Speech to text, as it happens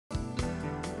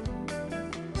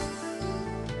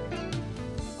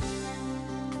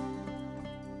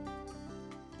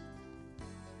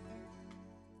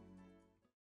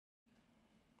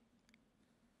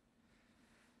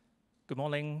Good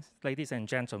morning, ladies and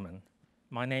gentlemen.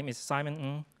 My name is Simon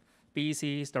Ng,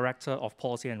 BEC's Director of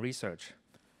Policy and Research.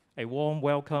 A warm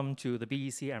welcome to the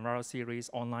BEC EnviroSeries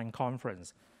Online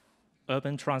Conference,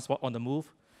 Urban Transport on the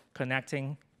Move,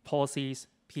 Connecting Policies,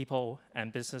 People,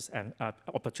 and Business and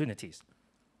Opportunities.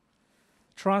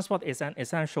 Transport is an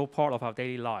essential part of our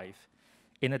daily life.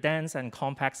 In a dense and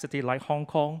compact city like Hong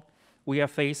Kong, we are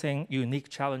facing unique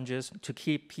challenges to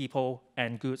keep people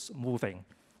and goods moving,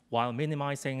 while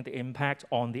minimizing the impact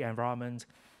on the environment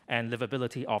and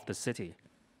livability of the city.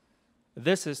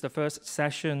 This is the first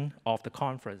session of the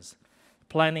conference,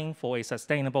 Planning for a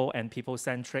Sustainable and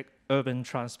People-centric Urban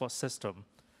Transport System.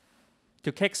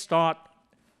 To kickstart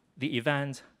the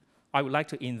event, I would like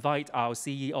to invite our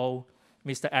CEO,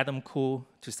 Mr. Adam Koo,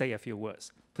 to say a few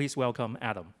words. Please welcome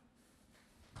Adam.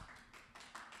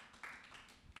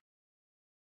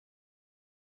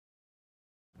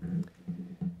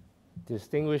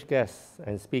 Distinguished guests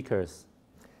and speakers,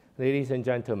 ladies and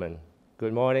gentlemen,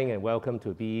 good morning and welcome to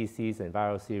BEC's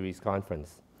EnviroSeries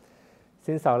Conference.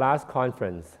 Since our last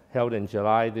conference, held in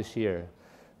July this year,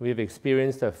 we have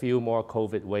experienced a few more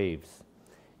COVID waves.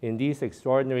 In these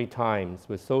extraordinary times,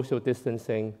 with social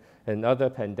distancing and other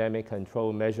pandemic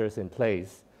control measures in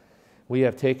place, we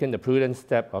have taken the prudent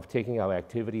step of taking our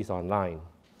activities online.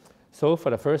 So for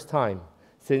the first time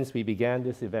since we began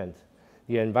this event,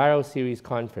 the EnviroSeries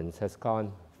Conference has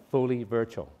gone fully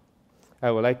virtual.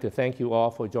 I would like to thank you all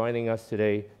for joining us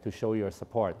today to show your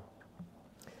support.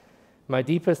 My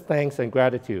deepest thanks and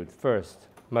gratitude first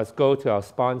must go to our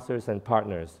sponsors and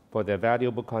partners for their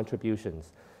valuable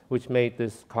contributions, which made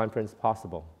this conference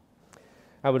possible.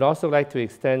 I would also like to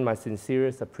extend my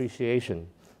sincerest appreciation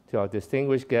to our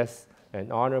distinguished guests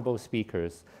and honorable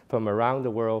speakers from around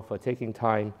the world for taking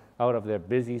time out of their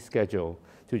busy schedule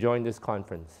to join this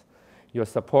conference. Your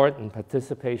support and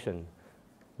participation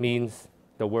means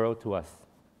the world to us.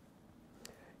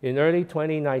 In early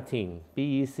 2019,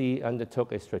 BEC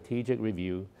undertook a strategic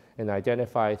review and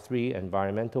identified 3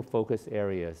 environmental focus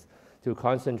areas to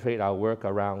concentrate our work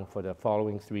around for the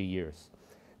following 3 years.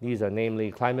 These are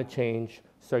namely climate change,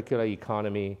 circular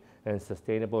economy, and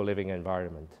sustainable living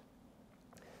environment.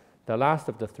 The last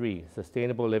of the 3,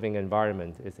 sustainable living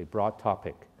environment, is a broad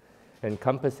topic,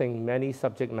 encompassing many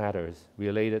subject matters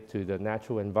related to the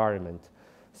natural environment,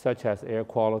 such as air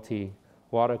quality,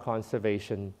 water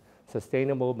conservation,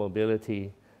 sustainable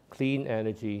mobility, clean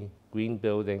energy, green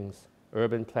buildings,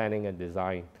 urban planning and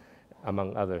design,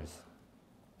 among others.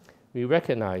 We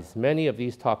recognize many of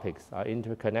these topics are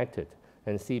interconnected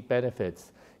and see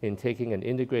benefits in taking an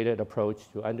integrated approach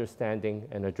to understanding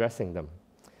and addressing them.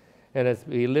 And as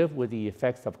we live with the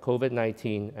effects of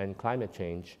COVID-19 and climate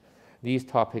change, these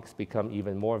topics become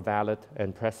even more valid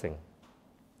and pressing.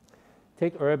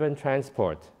 Take urban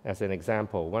transport as an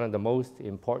example, one of the most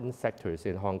important sectors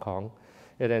in Hong Kong.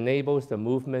 It enables the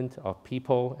movement of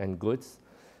people and goods,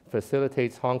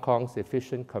 facilitates Hong Kong's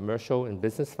efficient commercial and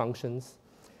business functions,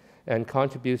 and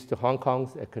contributes to Hong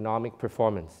Kong's economic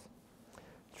performance.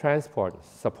 Transport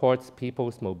supports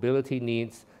people's mobility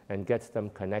needs and gets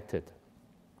them connected.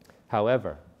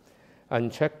 However,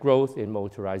 unchecked growth in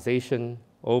motorization,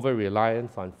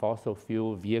 over-reliance on fossil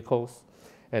fuel vehicles,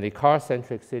 and a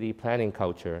car-centric city planning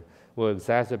culture will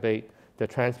exacerbate the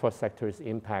transport sector's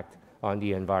impact on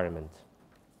the environment.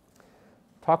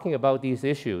 Talking about these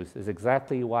issues is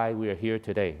exactly why we are here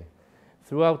today.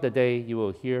 Throughout the day, you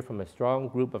will hear from a strong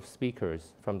group of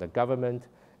speakers from the government,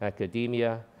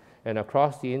 academia, and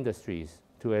across the industries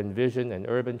to envision an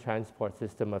urban transport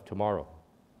system of tomorrow.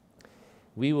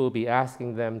 We will be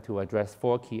asking them to address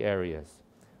 4 key areas.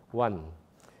 1,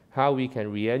 how we can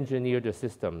re-engineer the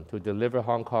system to deliver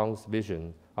Hong Kong's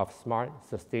vision of smart,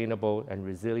 sustainable, and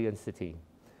resilient city.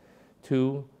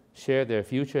 2, share their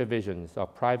future visions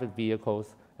of private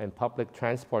vehicles and public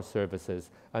transport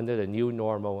services under the new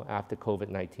normal after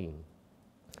COVID-19.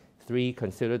 3,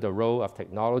 consider the role of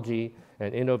technology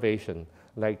and innovation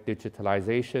like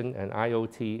digitalization and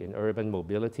IoT in urban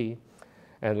mobility.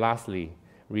 And lastly,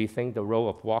 rethink the role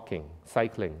of walking,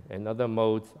 cycling, and other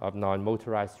modes of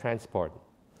non-motorized transport.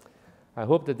 I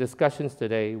hope the discussions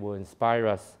today will inspire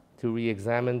us to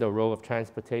re-examine the role of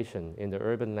transportation in the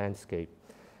urban landscape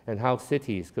and how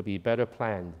cities could be better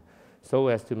planned so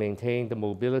as to maintain the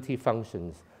mobility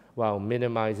functions while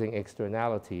minimizing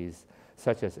externalities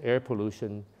such as air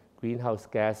pollution, greenhouse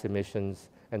gas emissions,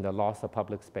 and the loss of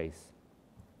public space.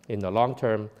 In the long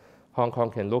term, Hong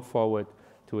Kong can look forward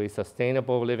to a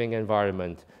sustainable living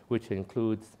environment which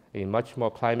includes a much more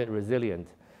climate resilient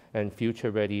and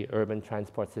future-ready urban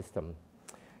transport system.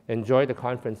 Enjoy the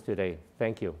conference today.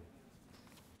 Thank you.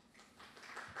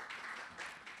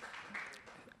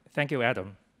 Thank you,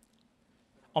 Adam.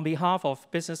 On behalf of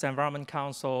Business Environment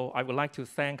Council, I would like to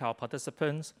thank our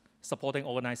participants, supporting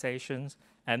organizations,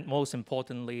 and most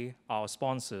importantly, our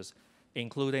sponsors,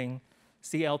 including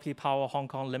CLP Power Hong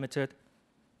Kong Limited,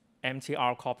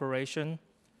 MTR Corporation,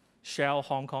 Shell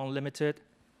Hong Kong Limited,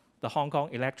 the Hong Kong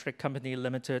Electric Company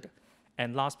Limited,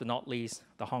 and last but not least,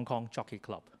 the Hong Kong Jockey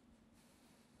Club.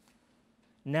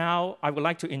 Now, I would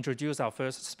like to introduce our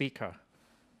first speaker.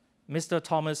 Mr.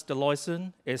 Thomas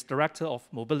Deloison is Director of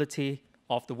Mobility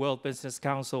of the World Business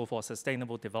Council for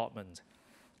Sustainable Development.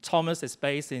 Thomas is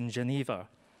based in Geneva,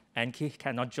 and he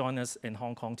cannot join us in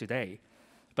Hong Kong today,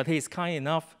 but he is kind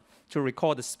enough to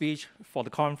record a speech for the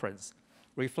conference,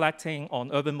 reflecting on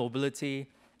urban mobility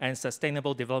and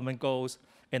sustainable development goals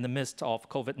in the midst of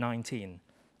COVID-19.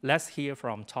 Let's hear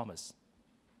from Thomas.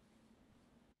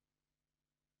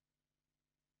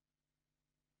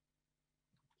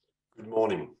 Good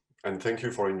morning, and thank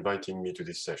you for inviting me to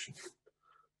this session.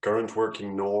 Current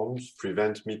working norms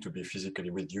prevent me to be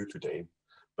physically with you today,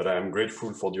 but I am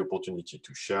grateful for the opportunity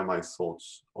to share my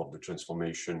thoughts of the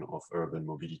transformation of urban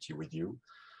mobility with you.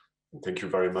 And thank you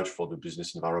very much for the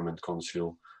Business Environment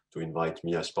Council to invite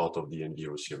me as part of the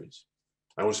EnviroSeries.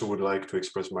 I also would like to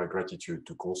express my gratitude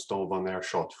to Constant van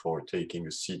Aerschot for taking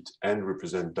a seat and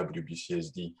represent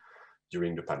WBCSD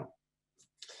during the panel.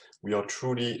 We are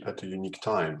truly at a unique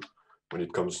time when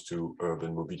it comes to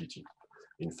urban mobility.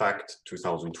 In fact,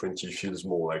 2020 feels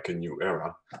more like a new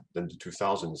era than the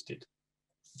 2000s did.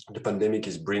 The pandemic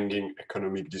is bringing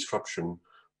economic disruption,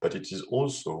 but it is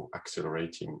also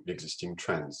accelerating existing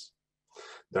trends.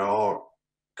 There are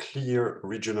clear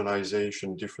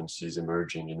regionalization differences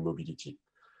emerging in mobility.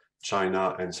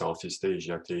 China and Southeast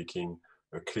Asia taking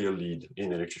a clear lead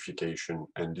in electrification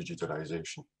and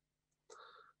digitalization.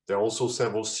 There are also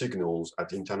several signals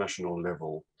at international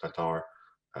level that are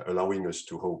allowing us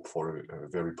to hope for a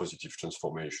very positive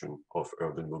transformation of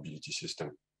urban mobility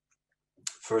system.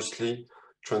 Firstly,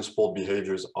 transport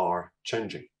behaviors are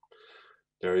changing.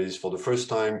 There is, for the first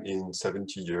time in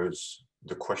 70 years,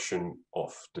 the question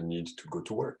of the need to go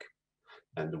to work.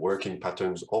 And the working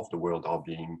patterns of the world are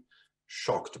being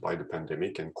shocked by the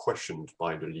pandemic and questioned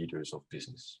by the leaders of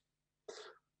business.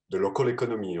 The local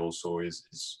economy also is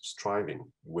striving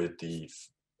with the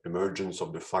emergence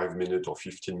of the 5-minute or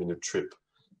 15-minute trip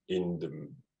in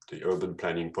the urban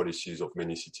planning policies of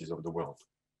many cities of the world.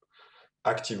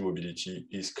 Active mobility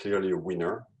is clearly a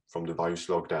winner from the various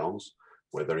lockdowns,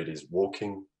 whether it is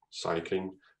walking, cycling.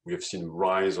 We have seen a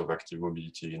rise of active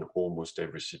mobility in almost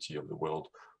every city of the world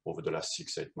over the last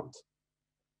 6-8 months.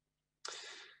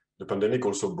 The pandemic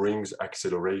also brings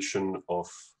acceleration of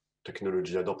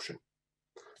technology adoption.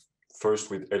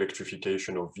 First, with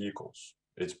electrification of vehicles,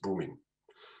 it's booming.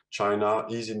 China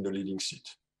is in the leading seat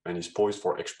and is poised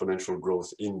for exponential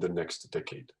growth in the next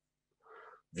decade.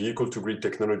 Vehicle-to-grid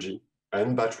technology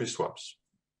and battery swaps,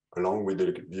 along with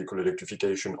vehicle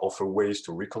electrification, offer ways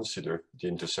to reconsider the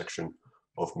intersection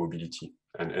of mobility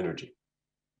and energy.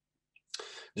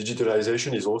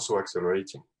 Digitalization is also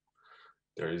accelerating.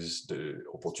 There is the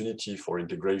opportunity for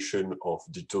integration of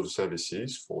digital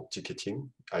services for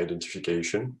ticketing,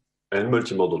 identification, and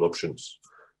multimodal options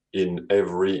in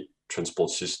every transport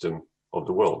system of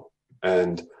the world.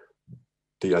 And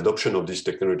the adoption of this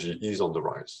technology is on the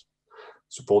rise,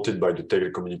 supported by the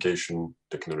telecommunication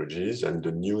technologies and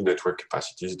the new network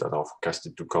capacities that are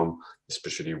forecasted to come,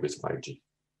 especially with 5G.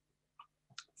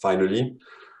 Finally,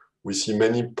 we see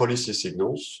many policy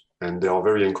signals, and they are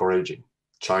very encouraging.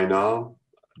 China,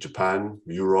 Japan,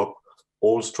 Europe,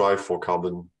 all strive for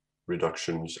carbon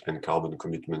reductions and carbon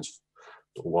commitments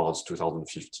towards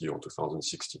 2050 or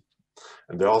 2060.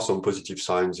 And there are some positive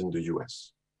signs in the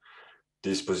US.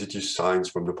 These positive signs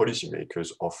from the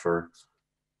policymakers offer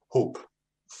hope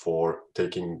for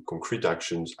taking concrete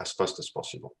actions as fast as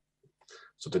possible.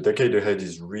 So the decade ahead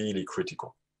is really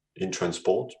critical in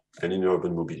transport and in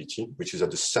urban mobility, which is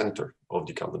at the center of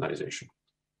decarbonization.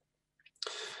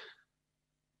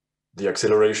 The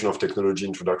acceleration of technology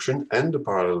introduction and the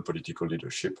parallel political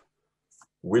leadership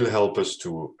will help us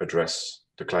to address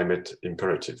the climate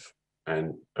imperative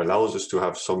and allows us to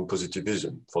have some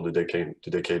positivism for the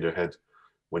decade ahead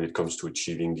when it comes to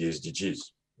achieving the SDGs,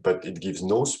 but it gives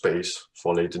no space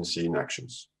for latency in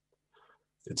actions.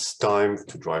 It's time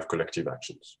to drive collective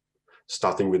actions,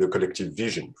 starting with a collective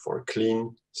vision for a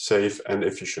clean, safe, and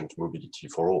efficient mobility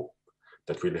for all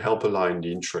that will help align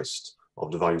the interests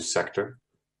of the various sectors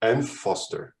and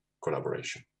foster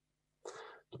collaboration.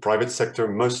 The private sector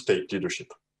must take leadership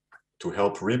to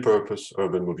help repurpose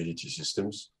urban mobility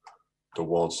systems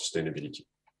towards sustainability,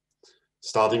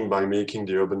 starting by making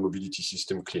the urban mobility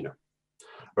system cleaner.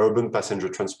 Urban passenger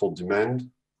transport demand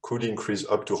could increase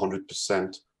up to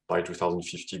 100% by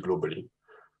 2050 globally,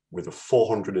 with a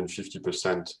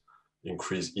 450%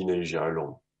 increase in Asia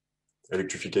alone.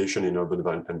 Electrification in urban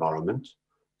environment,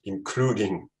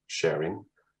 including sharing,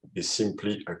 is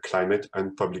simply a climate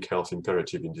and public health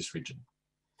imperative in this region.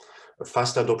 A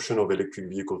fast adoption of electric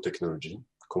vehicle technology,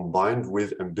 combined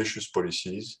with ambitious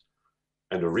policies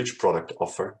and a rich product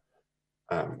offer,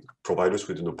 provide us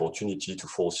with an opportunity to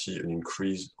foresee an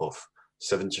increase of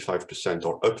 75%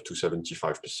 or up to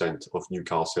 75% of new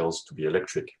car sales to be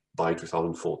electric by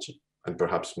 2040, and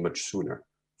perhaps much sooner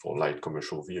for light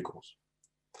commercial vehicles.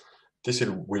 This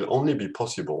will only be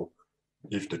possible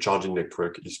if the charging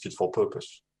network is fit for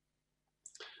purpose.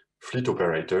 Fleet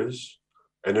operators,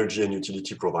 energy and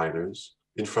utility providers,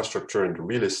 infrastructure and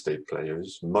real estate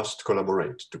players must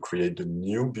collaborate to create the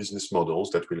new business models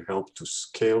that will help to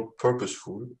scale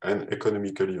purposeful and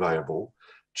economically viable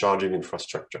charging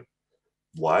infrastructure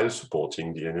while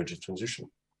supporting the energy transition.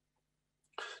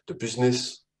 The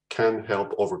business can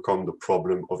help overcome the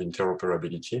problem of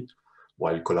interoperability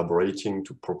while collaborating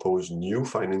to propose new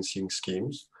financing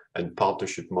schemes and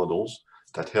partnership models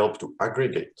that help to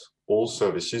aggregate all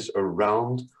services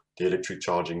around the electric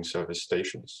charging service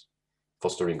stations,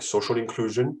 fostering social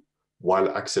inclusion while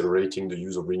accelerating the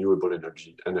use of renewable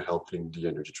energy and helping the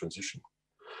energy transition.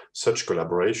 Such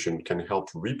collaboration can help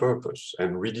repurpose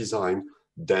and redesign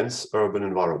dense urban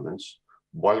environments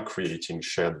while creating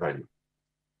shared value.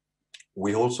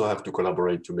 We also have to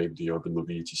collaborate to make the urban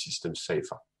mobility system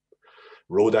safer.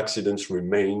 Road accidents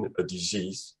remain a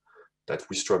disease that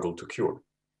we struggle to cure.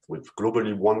 With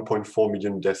globally 1.4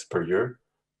 million deaths per year,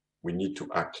 we need to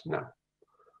act now.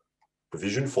 The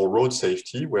vision for road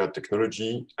safety, where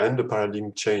technology and the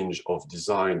paradigm change of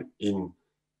design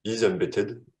is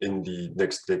embedded in the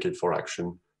next decade for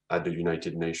action at the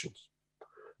United Nations.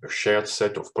 A shared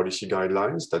set of policy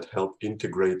guidelines that help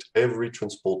integrate every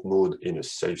transport mode in a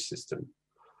safe system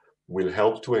will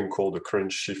help to encode the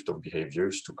current shift of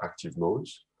behaviors to active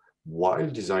modes while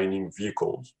designing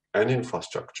vehicles and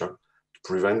infrastructure to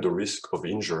prevent the risk of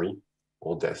injury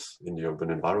or death in the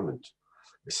urban environment,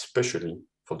 especially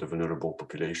for the vulnerable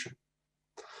population.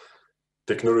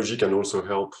 Technology can also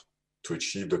help to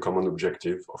achieve the common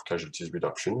objective of casualties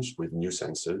reductions with new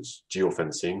sensors,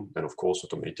 geofencing, and of course,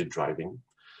 automated driving.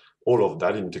 All of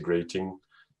that integrating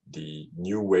the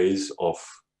new ways of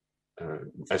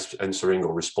answering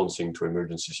or responding to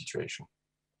emergency situation.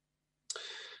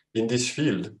 In this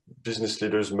field, business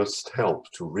leaders must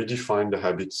help to redefine the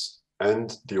habits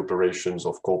and the operations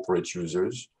of corporate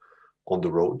users on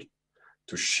the road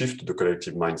to shift the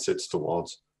collective mindsets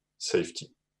towards safety.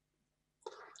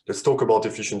 Let's talk about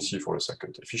efficiency for a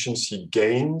second. Efficiency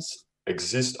gains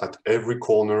exist at every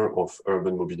corner of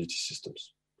urban mobility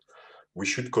systems. We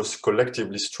should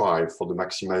collectively strive for the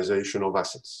maximization of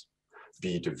assets,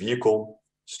 be it a vehicle,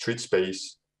 street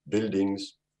space,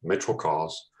 buildings, metro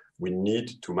cars. We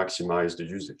need to maximize the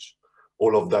usage.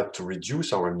 All of that to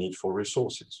reduce our need for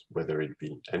resources, whether it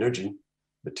be energy,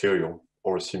 material,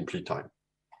 or simply time.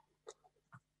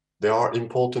 There are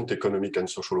important economic and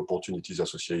social opportunities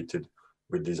associated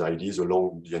with these ideas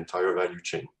along the entire value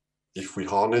chain. If we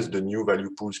harness the new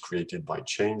value pools created by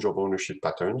change of ownership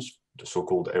patterns, the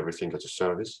so-called everything as a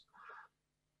service,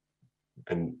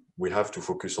 and we have to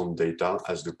focus on data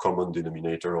as the common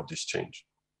denominator of this change.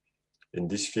 In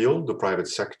this field, the private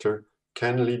sector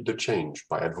can lead the change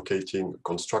by advocating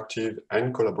constructive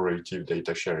and collaborative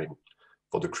data sharing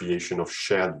for the creation of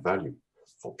shared value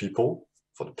for people,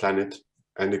 for the planet,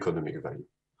 and economic value.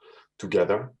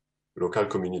 Together, local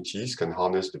communities can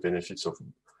harness the benefits of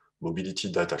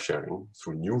mobility data sharing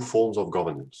through new forms of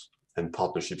governance and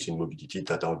partnerships in mobility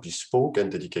that are bespoke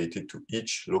and dedicated to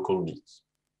each local needs.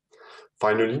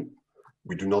 Finally,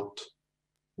 we do not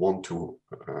want to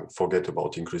forget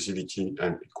about inclusivity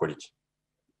and equality.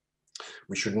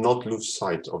 We should not lose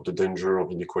sight of the danger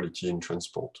of inequality in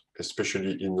transport,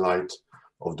 especially in light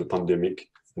of the pandemic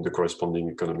and the corresponding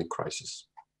economic crisis.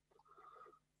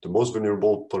 The most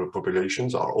vulnerable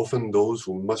populations are often those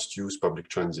who must use public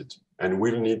transit and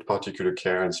will need particular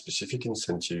care and specific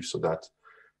incentives so that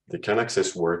they can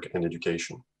access work and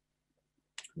education.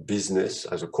 Business,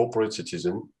 as a corporate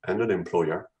citizen and an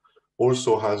employer,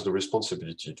 also has the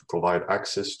responsibility to provide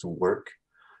access to work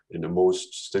in the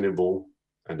most sustainable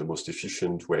and the most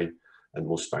efficient way and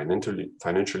most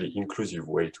financially inclusive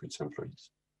way to its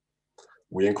employees.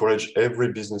 We encourage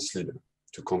every business leader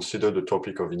to consider the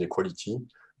topic of inequality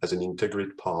as an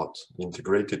integrated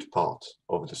part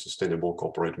of the sustainable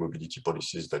corporate mobility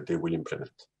policies that they will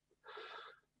implement.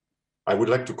 I would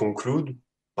like to conclude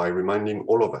by reminding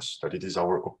all of us that it is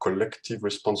our collective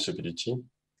responsibility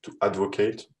to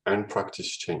advocate and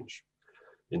practice change.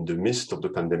 In the midst of the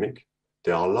pandemic,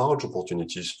 there are large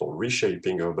opportunities for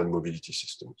reshaping urban mobility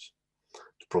systems,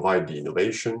 to provide the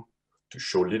innovation, to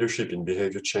show leadership in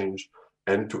behavior change,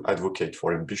 and to advocate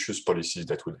for ambitious policies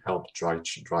that will help drive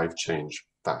change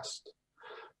fast.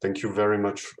 Thank you very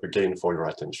much again for your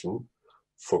attention,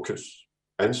 focus,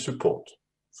 and support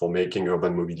for making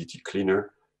urban mobility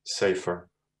cleaner, safer,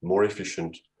 more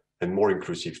efficient, and more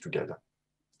inclusive together.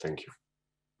 Thank you.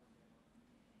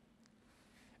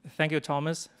 Thank you,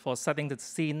 Thomas, for setting the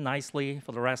scene nicely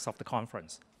for the rest of the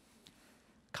conference.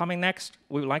 Coming next,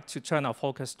 we would like to turn our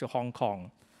focus to Hong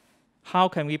Kong. How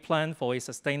can we plan for a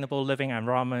sustainable living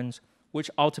environment which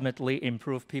ultimately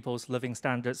improve people's living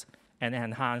standards and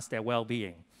enhance their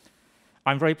well-being?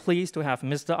 I'm very pleased to have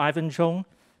Mr. Ivan Chung,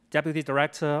 Deputy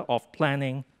Director of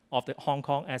Planning of the Hong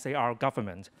Kong SAR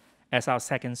government, as our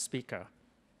second speaker.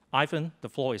 Ivan, the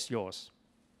floor is yours.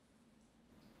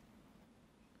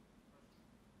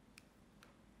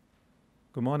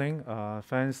 Good morning.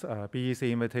 Thanks, BEC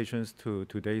invitations to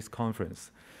today's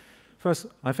conference. First,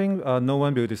 I think no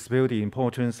one will dispute the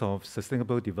importance of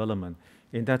sustainable development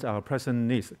in that our present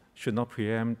needs should not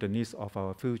preempt the needs of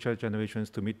our future generations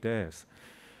to meet theirs.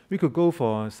 We could go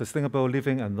for a sustainable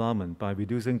living environment by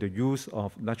reducing the use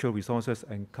of natural resources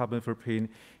and carbon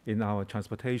footprint in our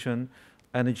transportation,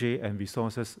 energy, and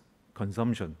resources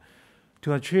consumption.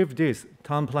 To achieve this,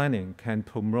 town planning can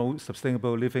promote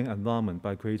sustainable living environment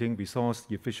by creating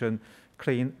resource-efficient,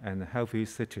 clean, and healthy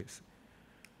cities.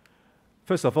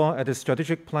 First of all, at the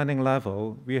strategic planning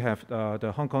level, we have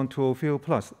the Hong Kong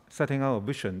 2050+, setting out a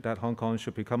vision that Hong Kong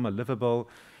should become a livable,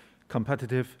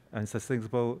 competitive, and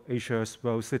sustainable Asia's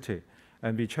world city,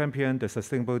 and we champion the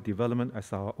sustainable development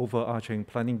as our overarching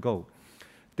planning goal.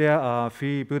 There are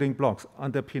 3 building blocks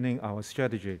underpinning our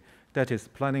strategy. That is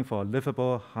planning for a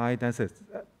livable, high-density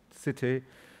city,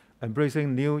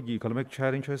 embracing new economic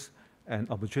challenges and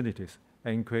opportunities,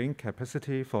 and creating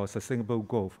capacity for sustainable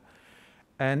growth.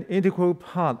 An integral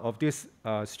part of this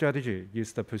strategy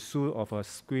is the pursuit of a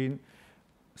green,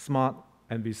 smart,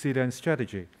 and resilient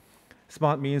strategy.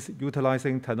 Smart means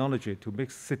utilizing technology to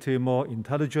make city more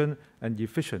intelligent and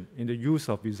efficient in the use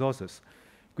of resources.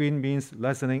 Green means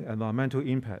lessening environmental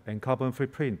impact and carbon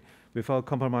footprint without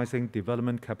compromising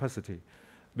development capacity.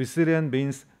 Resilient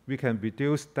means we can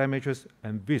reduce damages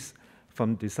and risks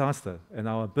from disaster and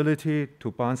our ability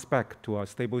to bounce back to a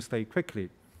stable state quickly.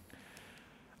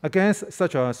 Against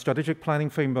such a strategic planning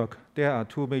framework, there are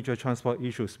 2 major transport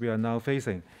issues we are now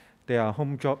facing. They are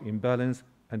home-job imbalance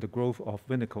and the growth of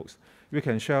vehicles. We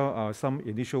can share some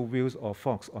initial views or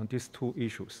thoughts on these 2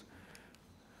 issues.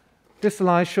 This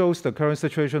slide shows the current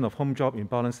situation of home-job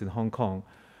imbalance in Hong Kong.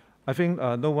 I think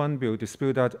no one will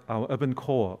dispute that our urban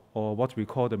core, or what we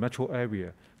call the metro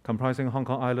area, comprising Hong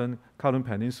Kong Island, Kowloon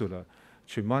Peninsula,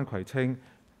 Tsuen Wan, Kwai Ting,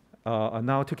 are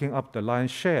now taking up the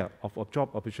lion's share of job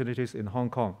opportunities in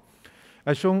Hong Kong.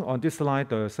 As shown on this slide,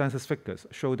 the census figures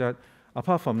show that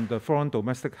apart from the foreign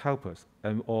domestic helpers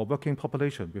or working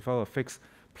population without a fixed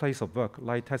place of work,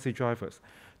 like taxi drivers,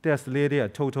 there's nearly a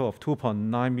total of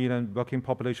 2.9 million working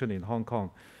population in Hong Kong.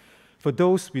 For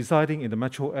those residing in the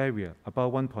metro area,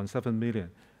 about 1.7 million,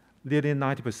 nearly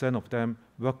 90% of them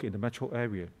work in the metro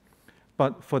area.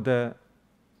 But for the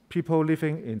people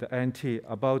living in the NT,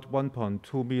 about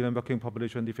 1.2 million working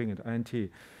population living in the NT,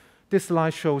 this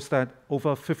slide shows that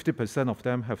over 50% of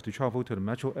them have to travel to the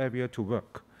metro area to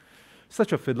work.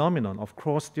 Such a phenomenon of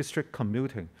cross-district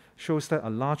commuting shows that a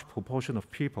large proportion of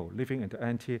people living in the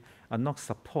NT are not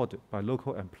supported by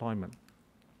local employment.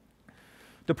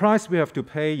 The price we have to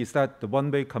pay is that the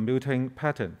one-way commuting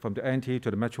pattern from the NT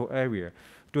to the metro area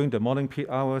during the morning peak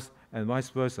hours and vice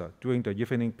versa during the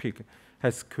evening peak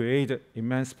has created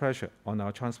immense pressure on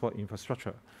our transport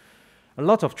infrastructure. A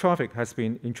lot of traffic has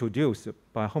been introduced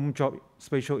by home-job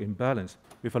spatial imbalance,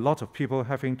 with a lot of people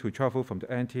having to travel from the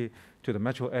NT to the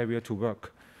metro area to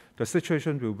work. The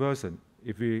situation will worsen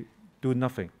if we do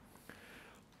nothing.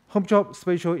 Home-job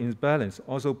spatial imbalance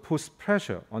also puts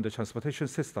pressure on the transportation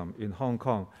system in Hong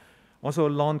Kong. Also,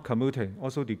 long commuting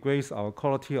also degrades our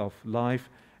quality of life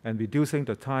and reducing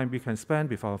the time we can spend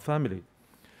with our family.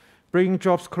 Bringing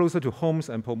jobs closer to homes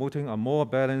and promoting a more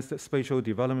balanced spatial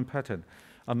development pattern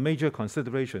are major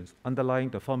considerations underlying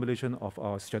the formulation of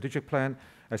our strategic plan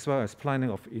as well as planning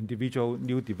of individual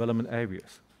new development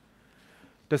areas.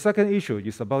 The second issue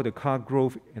is about the car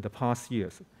growth in the past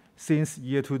years. Since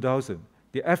year 2000,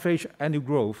 the average annual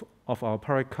growth of our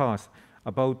private cars,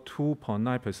 about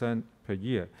 2.9% per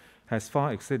year, has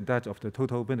far exceeded that of the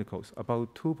total vehicles,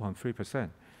 about 2.3%.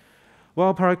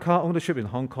 While private car ownership in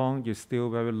Hong Kong is still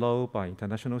very low by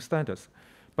international standards,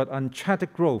 but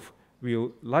unchecked growth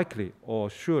will likely or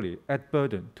surely add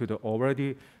burden to the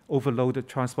already overloaded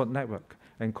transport network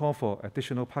and call for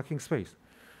additional parking space.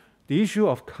 The issue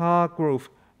of car growth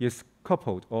is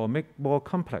coupled or made more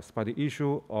complex by the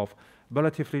issue of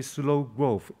relatively slow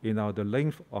growth in the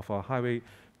length of our highway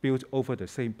built over the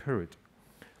same period.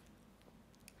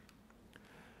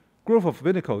 Growth of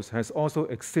vehicles has also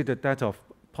exceeded that of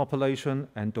population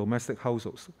and domestic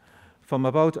households. From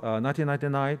about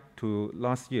 1999 to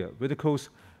last year, vehicles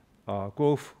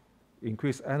growth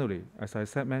increased annually, as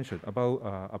I mentioned,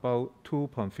 about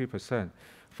 2.3%,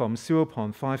 from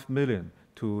 0.5 million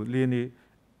to nearly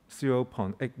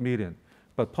 0.8 million.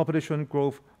 But population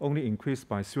growth only increased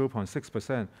by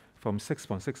 0.6%, from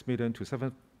 6.6 million to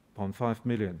 7.5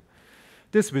 million.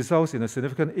 This results in a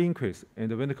significant increase in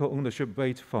the vehicle ownership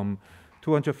rate from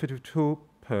 252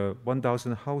 per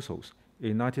 1,000 households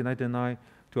in 1999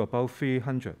 to about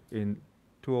 300 in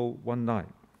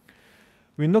 2019.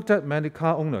 We note that many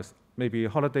car owners may be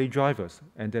holiday drivers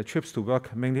and their trips to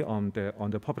work mainly on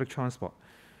the public transport.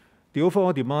 The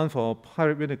overall demand for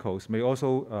private vehicles may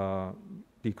also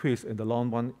decrease in the long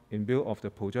run in view of the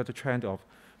projected trend of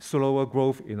slower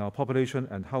growth in our population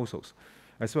and households,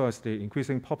 as well as the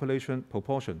increasing population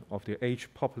proportion of the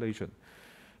aged population.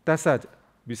 That said,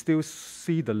 we still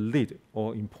see the need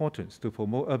or importance to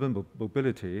promote urban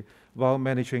mobility while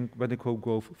managing vehicle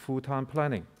growth full-time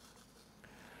planning.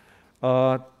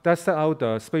 That set out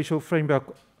the spatial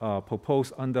framework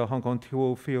proposed under Hong Kong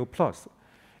 205+.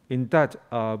 In that,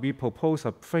 we propose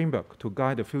a framework to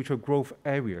guide the future growth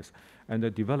areas and the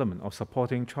development of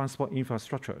supporting transport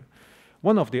infrastructure.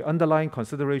 One of the underlying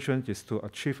considerations is to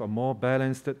achieve a more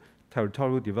balanced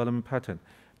territorial development pattern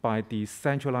by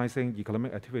decentralizing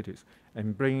economic activities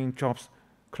and bringing jobs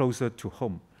closer to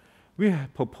home. We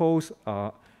propose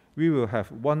we will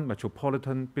have one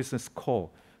metropolitan business core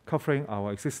covering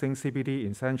our existing CBD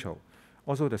in Central,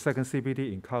 also the second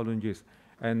CBD in Kowloon East,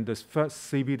 and the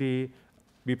first CBD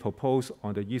we propose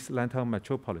on the East Lantau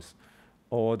Metropolis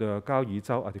or the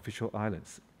Gaoyizhou Artificial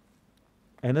Islands.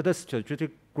 Another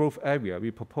strategic growth area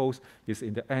we propose is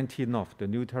in the NT-North, the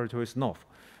New Territories North,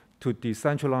 to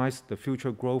decentralize the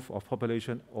future growth of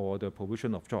population or the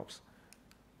provision of jobs.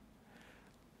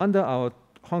 Under our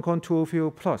Hong Kong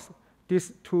 205+,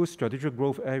 these two strategic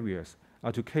growth areas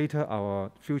are to cater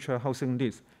our future housing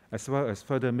needs as well as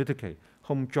further mitigate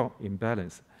home-job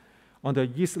imbalance. On the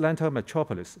East Lantau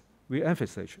Metropolis, we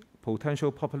emphasize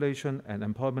potential population and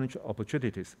employment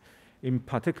opportunities. In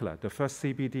particular, the first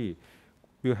CBD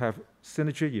will have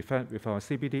synergy effect with our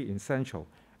CBD in Central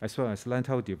as well as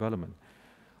Lantau development.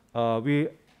 We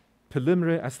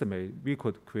preliminarily estimate we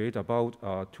could create about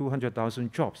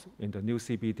 200,000 jobs in the new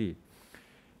CBD.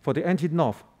 For the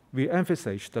NT-North, we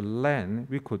emphasize the land,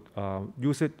 we could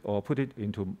use it or put it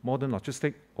into modern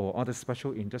logistic or other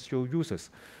special industrial uses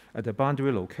at the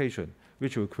boundary location,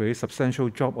 which will create substantial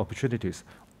job opportunities,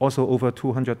 also over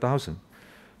 200,000.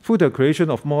 Through the creation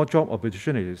of more job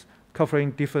opportunities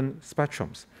covering different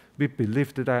spectrums, we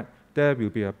believe that there will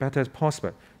be a better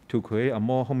prospect to create a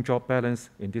more home job balance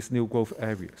in these new growth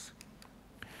areas.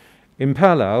 In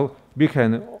parallel,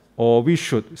 we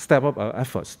should step up our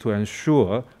efforts to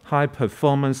ensure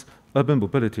high-performance urban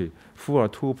mobility through a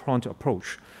two-pronged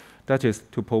approach. That is,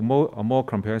 to promote a more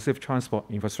comprehensive transport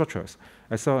infrastructures,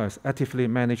 as well as actively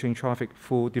managing traffic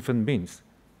through different means.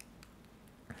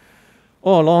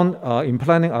 All along, in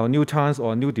planning our new towns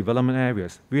or new development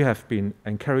areas, we have been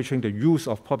encouraging the use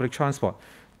of public transport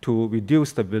to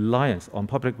reduce the reliance on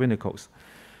public vehicles.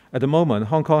 At the moment,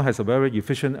 Hong Kong has a very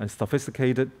efficient and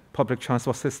sophisticated public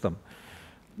transport system.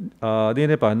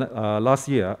 Nearly by last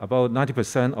year, about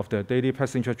 90% of the daily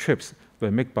passenger trips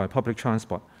were made by public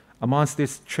transport. Amongst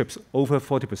these trips, over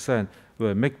 40%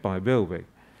 were made by railway.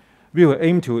 We will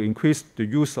aim to increase the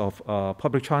use of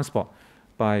public transport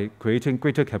by creating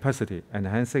greater capacity and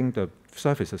enhancing the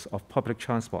services of public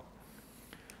transport.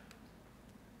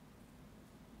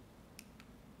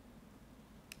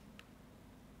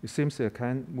 It seems I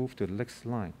can't move to the next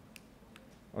line.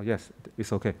 Oh, yes,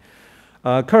 it's okay.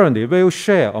 Currently, rail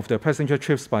share of the passenger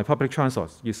trips by public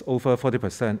transport is over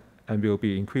 40% and will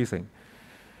be increasing.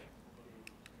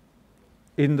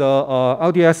 In the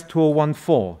RDS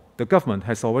 2014, the government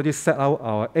has already set out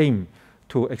our aim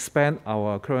to expand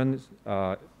our current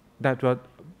network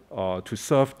to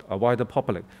serve a wider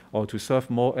public or to serve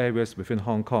more areas within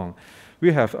Hong Kong.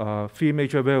 We have 3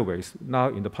 major railways now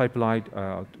in the pipeline,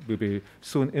 will be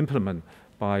soon implemented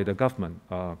by the government.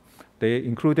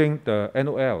 Including the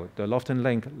NOL, the Lofton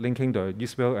Link, linking the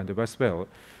East Rail and the West Rail,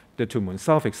 the Tuen Mun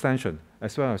South extension,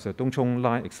 as well as the Tung Chung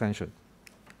Line extension.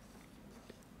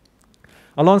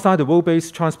 Alongside the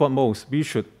road-based transport modes, we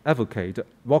should advocate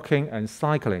walking and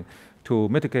cycling to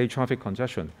mitigate traffic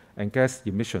congestion and gas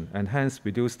emission, and hence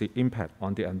reduce the impact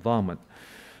on the environment.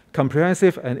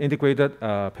 Comprehensive and integrated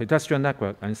pedestrian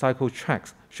network and cycle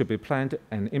tracks should be planned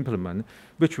and implemented,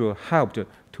 which will help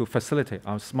to facilitate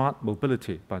our smart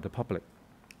mobility by the public.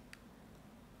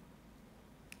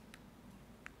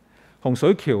 洪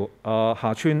水橋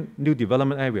下村 new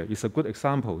development area is a good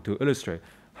example to illustrate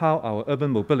how our urban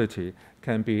mobility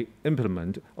can be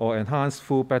implemented or enhanced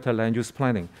through better land use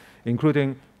planning,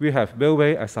 including we have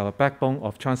railway as our backbone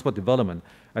of transport development,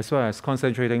 as well as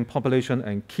concentrating population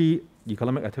and key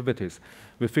economic activities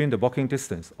within the walking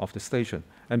distance of the station,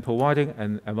 and providing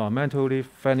an environmentally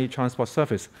friendly transport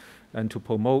service, and to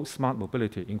promote smart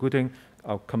mobility, including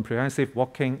a comprehensive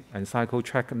walking and cycle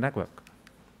track network.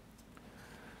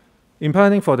 In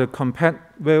planning for the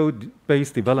compact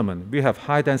rail-based development, we have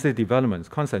high-density developments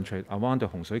concentrated around the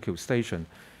Hong Shui Kiu station.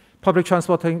 Public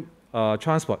transport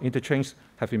interchanges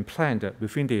have been planned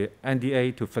within the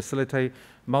NDA to facilitate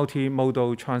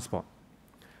multimodal transport.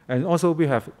 And also, we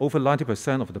have over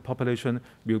 90% of the population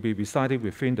will be residing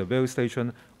within the rail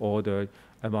station or the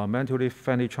environmentally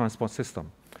friendly transport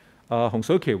system. Hong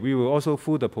Shui Kiu, we will also,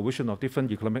 through the provision of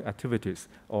different economic activities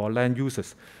or land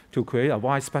uses, to create a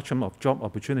wide spectrum of job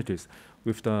opportunities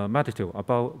with the magnitude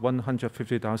about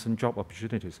 150,000 job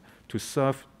opportunities to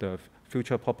serve the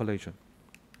future population.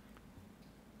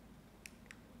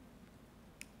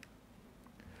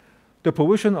 The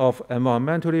provision of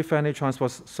environmentally friendly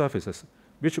transport services,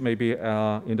 which may be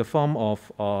in the form of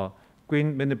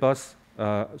green minibus,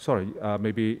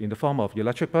 maybe in the form of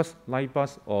electric bus, light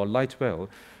bus, or light rail,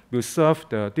 will serve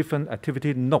the different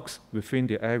activity nodes within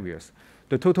the areas.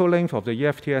 The total length of the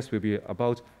EFTS will be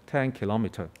about 10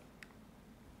 kilometers.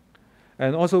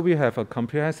 And also, we have a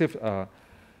comprehensive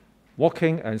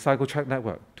walking and cycle track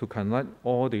network to connect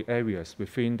all the areas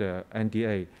within the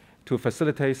NDA to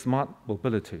facilitate smart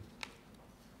mobility.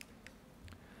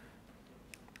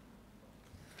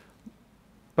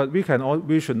 But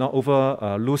we should not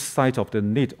lose sight of the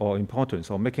need or importance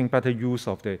of making better use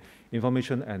of the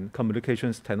information and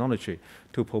communications technology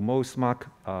to promote smart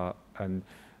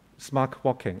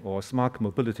walking or smart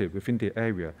mobility within the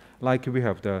area. Like we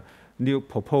have the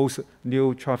proposed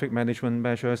new traffic management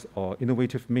measures or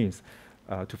innovative means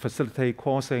to facilitate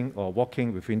crossing or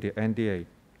walking within the NDA.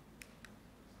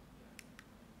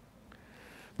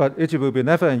 But it will be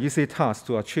never an easy task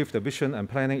to achieve the vision and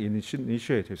planning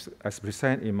initiatives as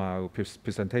presented in my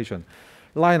presentation.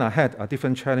 Lying ahead are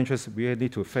different challenges we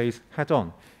need to face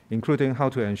head-on, including how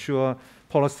to ensure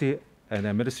policy and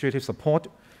administrative support,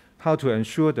 how to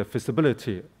ensure the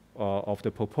feasibility of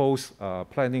the proposed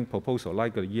planning proposal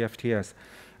like the EFTS,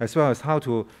 as well as how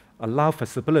to allow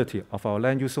feasibility of our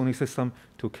land use zoning system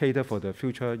to cater for the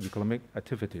future economic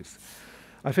activities.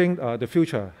 I think the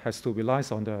future has to rely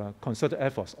on the concerted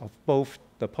efforts of both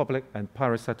the public and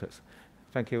private sectors.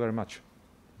 Thank you very much.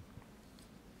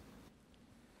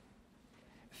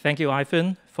 Thank you,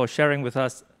 Ivan, for sharing with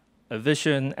us a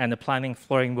vision and a planning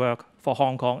framework for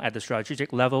Hong Kong at the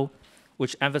strategic level,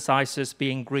 which emphasizes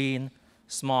being green,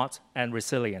 smart, and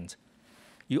resilient.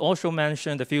 You also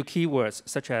mentioned a few keywords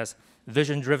such as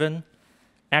vision-driven,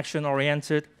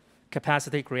 action-oriented,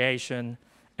 capacity creation,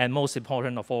 and most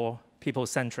important of all,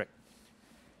 people-centric.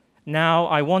 Now,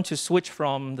 I want to switch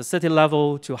from the city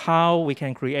level to how we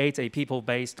can create a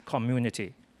people-based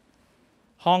community.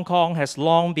 Hong Kong has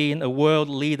long been a world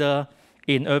leader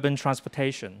in urban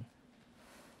transportation.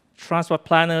 Transport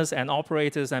planners and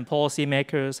operators and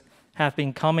policymakers have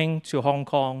been coming to Hong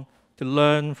Kong to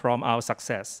learn from our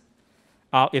success,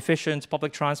 our efficient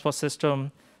public transport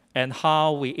system, and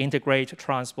how we integrate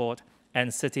transport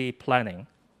and city planning.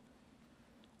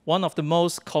 One of the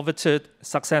most coveted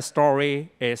success stories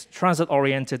is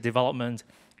transit-oriented development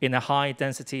in a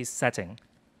high-density setting.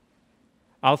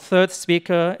 Our third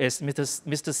speaker is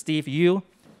Mr. Steve Yu,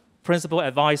 Principal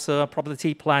Advisor,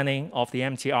 Property Planning of the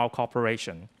MTR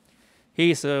Corporation. He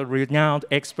is a renowned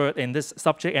expert in this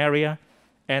subject area,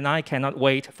 and I cannot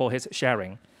wait for his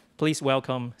sharing. Please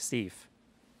welcome Steve.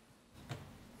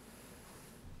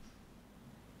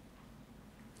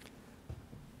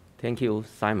 Thank you,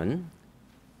 Simon.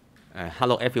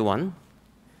 Hello, everyone.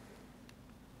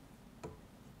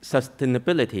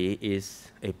 Sustainability is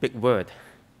a big word.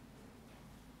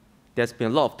 There's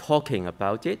been a lot of talking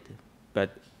about it,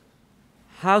 but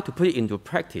how to put it into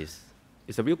practice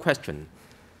is a real question.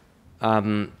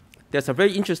 There's a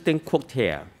very interesting quote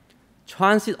here.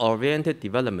 Transit-oriented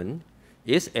development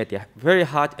is at the very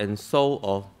heart and soul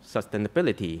of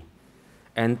sustainability,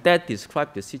 and that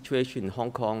describes the situation in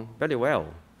Hong Kong very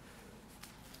well.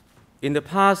 In the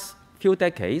past few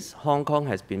decades, Hong Kong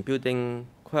has been building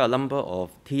quite a number of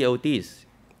TODs,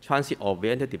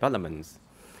 transit-oriented developments.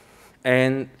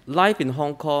 And life in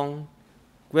Hong Kong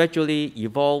gradually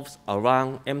evolves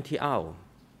around MTR.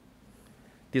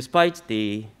 Despite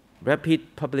the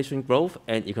rapid population growth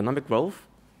and economic growth,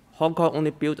 Hong Kong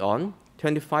only built on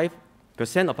 25%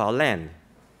 of our land,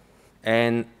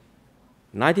 and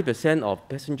 90% of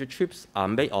passenger trips are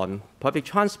made on public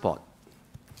transport.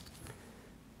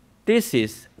 This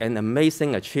is an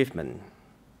amazing achievement.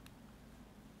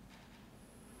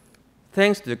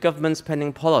 Thanks to the government's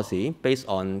planning policy based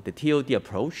on the TOD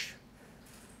approach,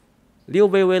 new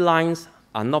railway lines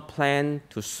are not planned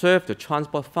to serve the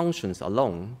transport functions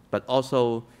alone, but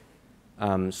also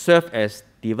serve as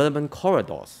development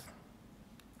corridors.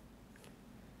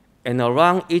 And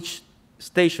around each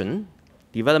station,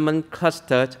 development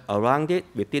clustered around it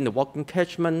within the walking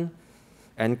catchment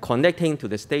and connecting to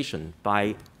the station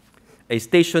by a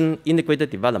station integrated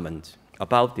development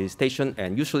about the station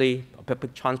and usually a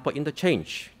public transport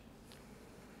interchange.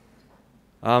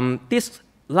 This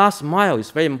last mile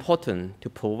is very important to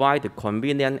provide the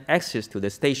convenient access to the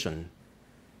station,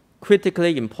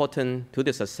 critically important to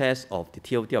the success of the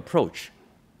TOD approach.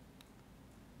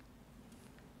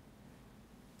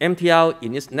 MTR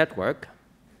in its network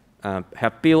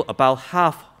have built about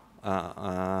half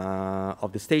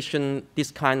of the station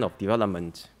this kind of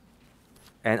development,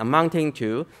 and amounting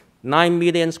to 9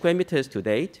 million square meters to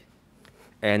date,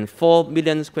 and 4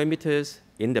 million square meters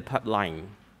in the pipeline.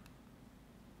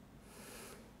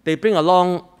 They bring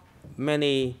along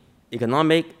many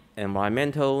economic,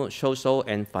 environmental, social,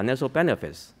 and financial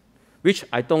benefits, which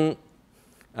I don't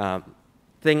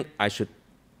think I should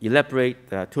elaborate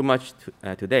too much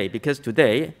today, because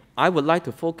today I would like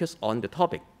to focus on the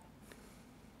topic,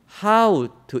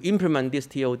 how to implement these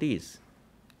TODs.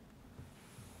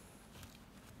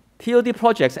 TOD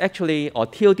projects actually, or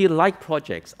TOD-like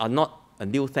projects, are not a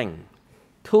new thing.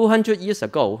 200 years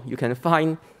ago, you can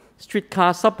find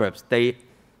streetcar suburbs. They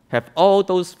have all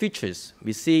those features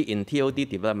we see in TOD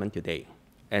development today,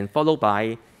 and followed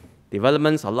by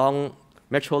developments along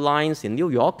metro lines in New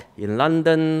York, in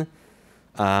London,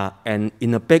 and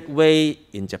in a big way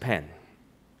in Japan.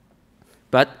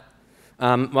 But,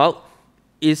 well,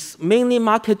 it's mainly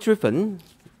market-driven.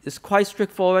 It's quite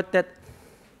straightforward that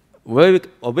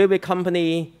a railway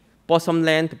company bought some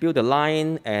land to build a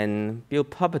line and build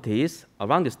properties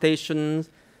around the stations,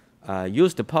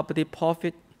 use the property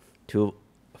profit to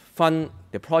fund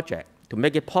the project, to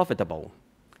make it profitable.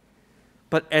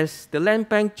 But as the land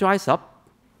bank dries up,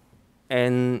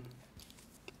 and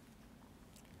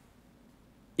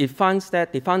they found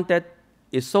that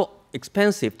it's so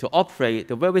expensive to operate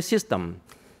the railway system.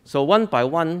 So one by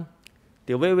one,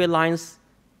 the railway lines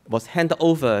was handed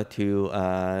over to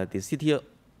the city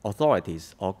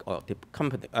authorities or the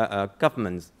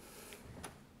governments.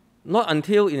 Not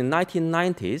until in the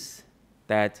 1990s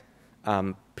that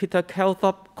Peter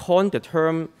Calthorpe coined the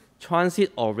term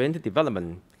transit-oriented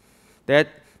development, that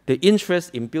the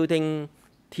interest in building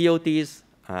TODs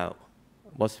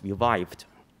was revived.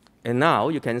 And now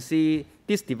you can see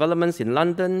these developments in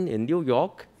London, in New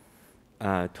York,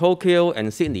 Tokyo,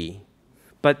 and Sydney.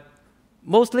 But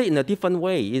mostly in a different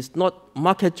way. It's not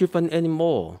market-driven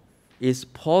anymore. It's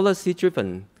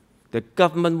policy-driven. The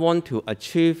government wants to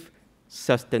achieve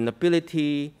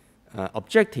sustainability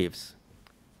objectives.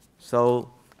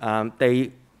 So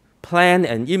they plan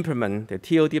and implement the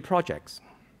TOD projects.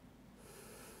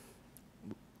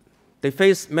 They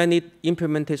face many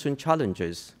implementation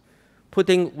challenges.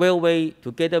 Putting railway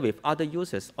together with other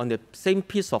users on the same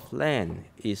piece of land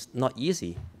is not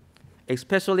easy,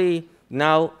 especially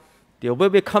now the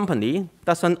railway company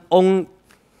doesn't own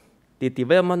the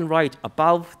development right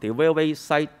above the railway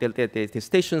site, the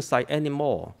station site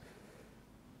anymore.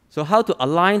 So how to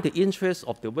align the interests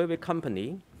of the railway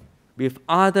company with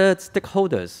other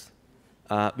stakeholders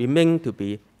remain to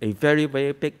be a very,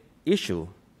 very big issue.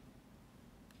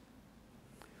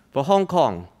 For Hong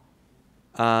Kong,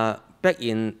 back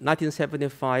in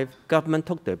 1975, government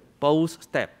took the bold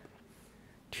step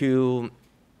to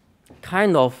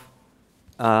kind of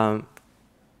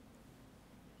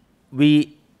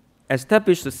we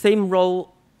established the same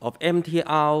role of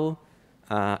MTR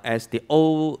as the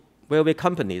old railway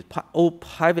companies, old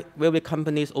private railway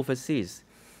companies overseas.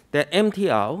 That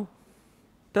MTR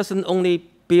doesn't only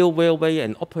build railway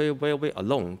and operate railway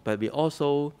alone, but we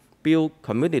also build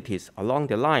communities along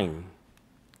the line.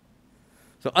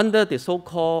 So under the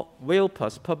so-called rail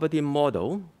plus property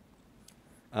model,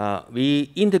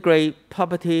 we integrate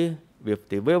property with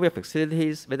the railway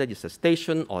facilities, whether it's a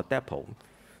station or depot,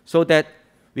 so that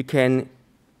we can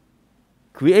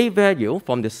create value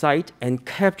from the site and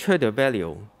capture the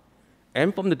value.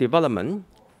 And from the development,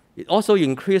 it also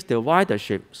increased the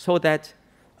ridership so that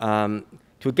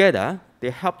together they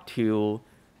help to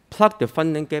plug the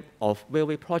funding gap of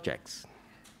railway projects.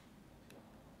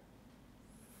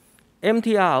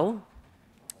 MTR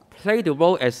played the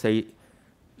role as a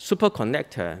super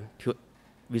connector to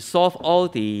resolve all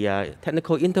the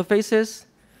technical interfaces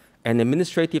and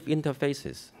administrative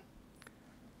interfaces.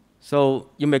 So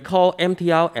you may call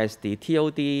MTR as the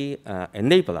TOD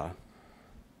enabler.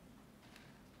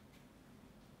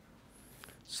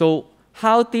 So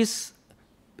how this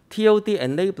TOD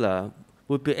enabler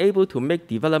would be able to make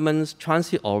developments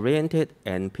transit-oriented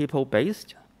and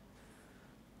people-based?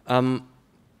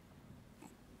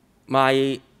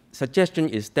 My suggestion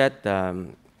is that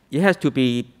it has to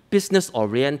be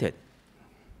business-oriented.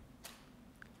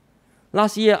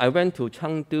 Last year, I went to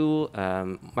Chengdu.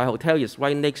 My hotel is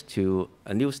right next to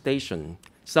a new station,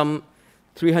 some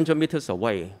 300 meters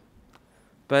away.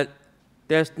 But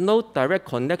there's no direct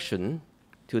connection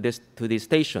to the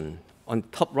station on the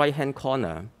top right-hand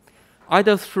corner,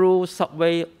 either through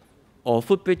subway or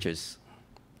footbridges.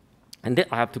 And then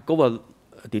I have to go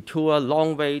a detour a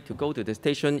long way to go to the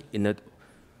station in a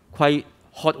quite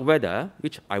hot weather,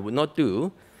 which I would not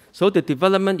do. So the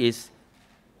development is,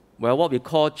 well, what we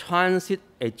call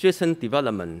transit-adjacent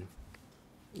development,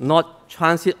 not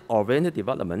transit-oriented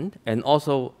development, and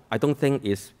also I don't think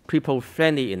is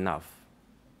people-friendly enough.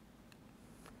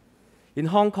 In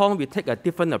Hong Kong, we take a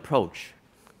different approach,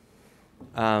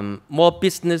 more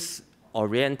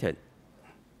business-oriented.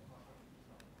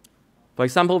 For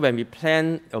example, when we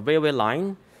plan a railway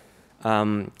line,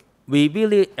 we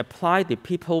really apply the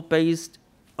people-based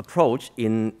approach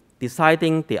in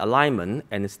deciding the alignment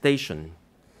and the station.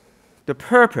 The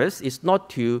purpose is not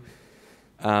to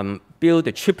build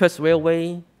the cheapest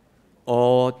railway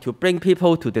or to bring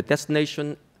people to the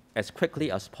destination as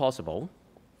quickly as possible.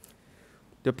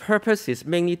 The purpose is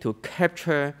mainly to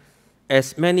capture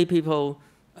as many people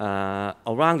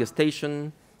around the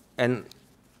station and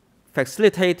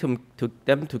facilitate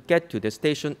them to get to the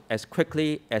station as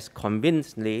quickly, as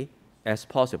conveniently as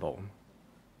possible.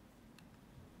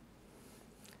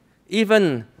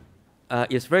 Even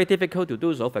it's very difficult to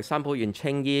do so. For example, in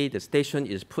Chengyi, the station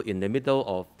is put in the middle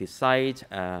of the site,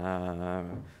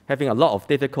 having a lot of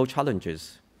difficult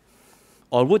challenges.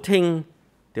 Or routing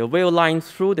the rail line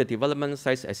through the development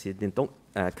sites, as in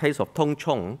the case of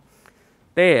Chung,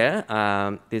 there,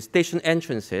 the station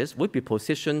entrances would be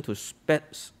positioned to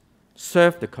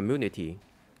serve the community.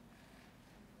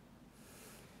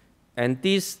 And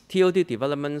these TOD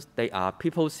developments, they are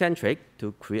people-centric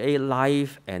to create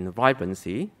life and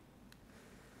vibrancy,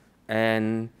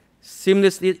 and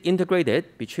seamlessly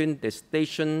integrated between the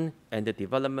station and the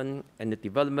development and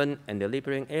the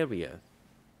neighboring area.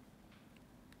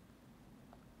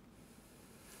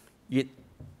 It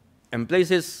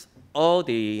embraces all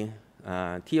the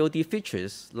TOD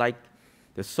features like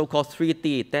the so-called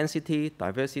 3D density,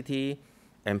 diversity,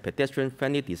 and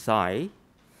pedestrian-friendly design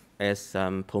as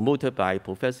promoted by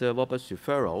Professor Robert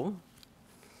Schufero,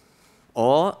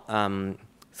 or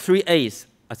 3As,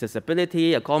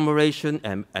 accessibility, agglomeration,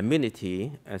 and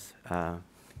amenity, as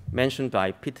mentioned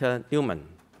by Peter Newman.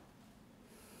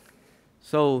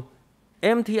 So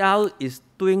MTR is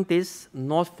doing this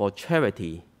not for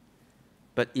charity,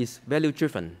 but is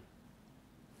value-driven.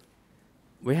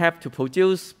 We have to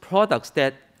produce products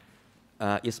that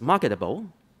is marketable,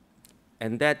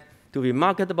 and that to be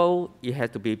marketable, it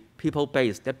has to be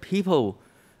people-based, that people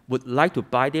would like to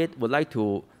buy it, would like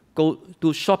to go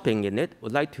do shopping in it,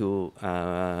 would like to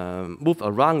move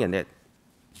around in it.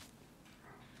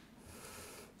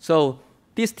 So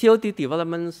these TOD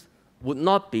developments would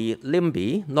not be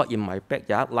NIMBY, not in my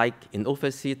backyard, like in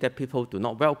overseas that people do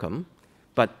not welcome,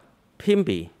 but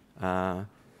PIMBY,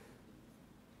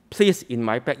 please in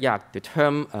my backyard, the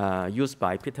term used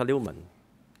by Peter Newman.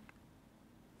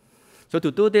 So to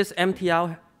do this,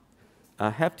 MTR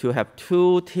have to have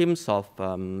two teams of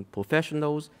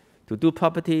professionals to do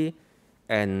property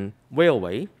and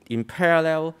railway in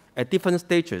parallel at different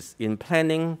stages in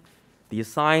planning,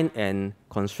 design, and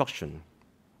construction.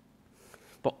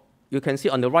 But you can see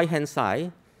on the right-hand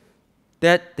side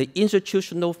that the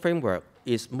institutional framework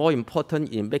is more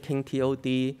important in making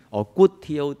TOD or good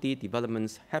TOD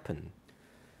developments happen.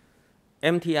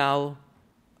 MTR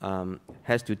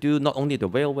has to do not only the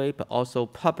railway, but also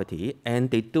property, and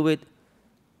they do it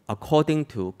according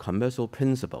to commercial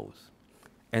principles.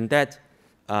 And that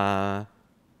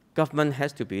government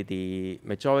has to be the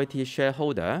majority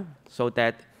shareholder so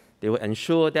that they will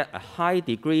ensure that a high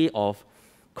degree of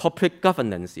corporate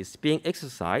governance is being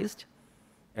exercised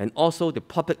and also the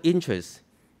public interest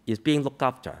is being looked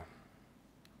after.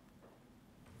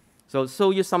 So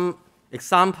show you some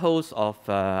examples of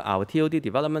our TOD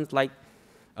development, like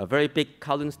a very big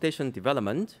Kowloon station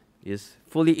development is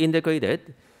fully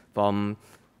integrated from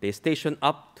the station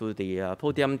up to the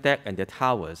podium deck and the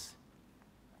towers.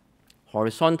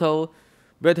 Horizontal,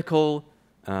 vertical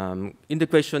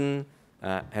integration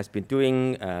has been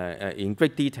doing in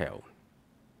great detail.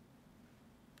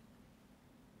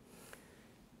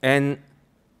 And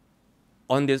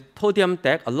on this podium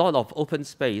deck, a lot of open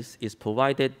space is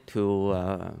provided to,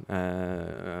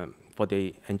 for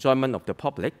the enjoyment of the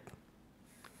public.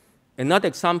 Another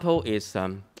example is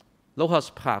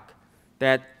Lojas Park,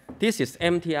 that this is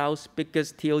MTR's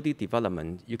biggest TOD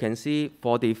development. You can see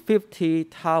for the 50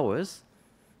 towers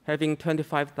having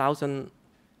 25,000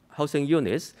 housing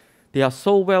units, they are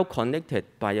so well connected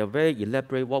by a very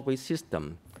elaborate walkway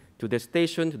system to the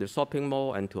station, to the shopping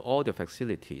mall, and to all the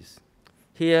facilities.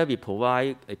 Here we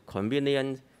provide a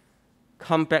convenient,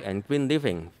 compact, and green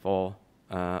living for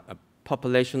a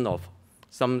population of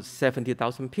some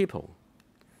 70,000 people.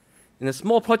 And a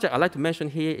small project I'd like to mention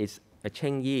here is at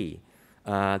Chung,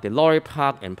 the lorry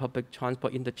park and public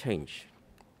transport interchange.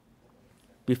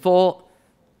 Before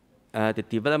the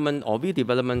development or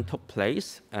redevelopment took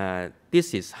place,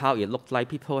 this is how it looked like.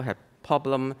 People had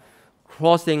problem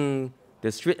crossing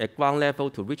the street at ground level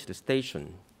to reach the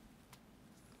station.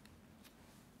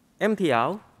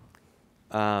 MTR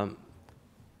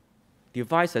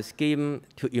devised a scheme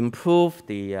to improve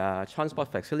the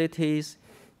transport facilities,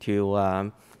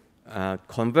 to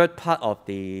convert part of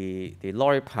the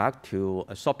lorry park to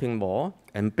a shopping mall,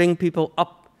 and bring people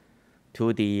up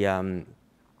to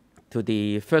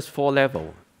the first floor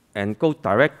level and go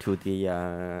direct to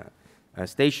the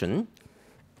station.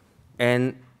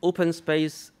 And open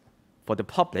space for the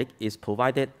public is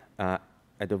provided at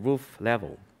the roof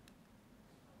level.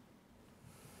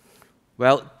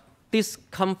 Well, this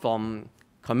comes from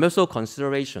commercial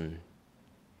consideration,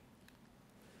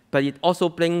 but it also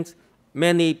brings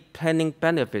many planning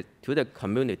benefits to the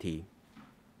community.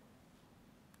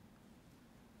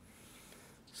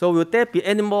 So will there be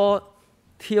any more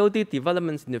TOD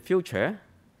developments in the future?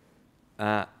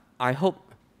 I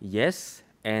hope yes,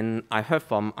 and I heard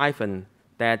from Ivan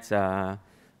that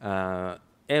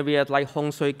areas like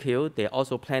Hong Shui Kiu, they're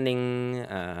also planning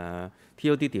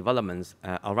TOD developments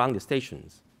around the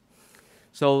stations.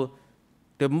 So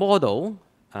the model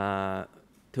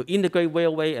to integrate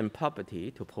railway and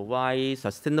property to provide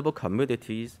sustainable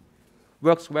communities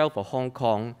works well for Hong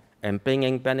Kong and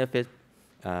bringing benefit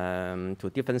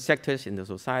to different sectors in the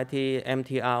society,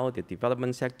 MTR, the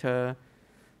development sector,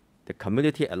 the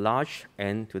community at large,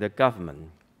 and to the government.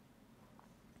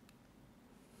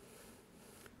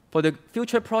 For the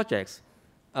future projects,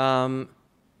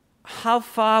 how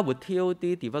far would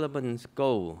TOD developments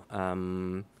go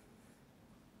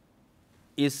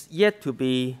is yet to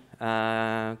be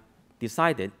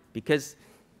decided, because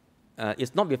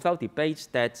it's not without debates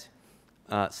that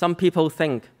some people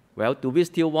think, well, do we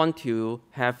still want to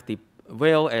have the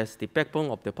rail as the backbone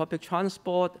of the public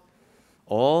transport,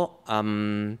 or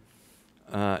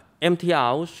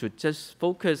MTR should just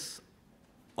focus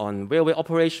on railway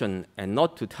operation and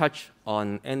not to touch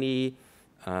on any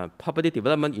property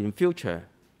development in future?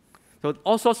 So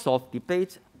all sorts of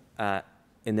debates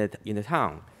in the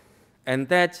town. And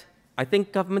that, I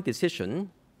think, government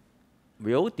decision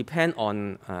will depend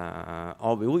on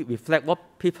or will reflect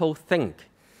what people think.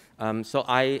 So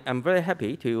I am very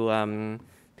happy to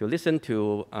listen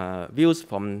to views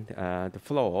from the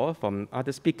floor, from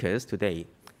other speakers today.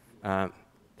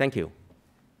 Thank you.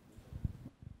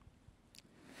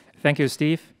 Thank you,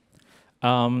 Steve.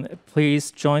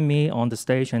 Please join me on the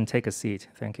stage and take a seat.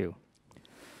 Thank you.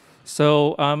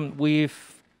 So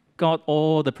we've got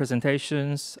all the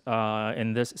presentations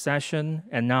in this session,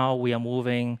 and now we are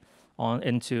moving on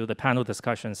into the panel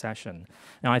discussion session.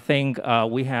 Now, I think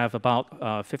we have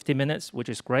about 50 minutes, which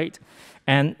is great.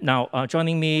 And now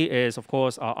joining me is, of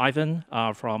course, Ivan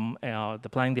from the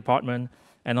planning department,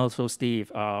 and also Steve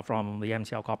from the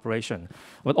MTR Corporation.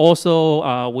 But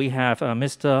also we have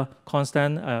Mr.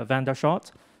 Constant van der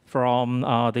Schot from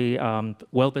the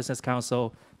World Business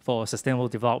Council for Sustainable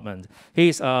Development.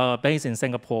 He's based in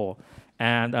Singapore,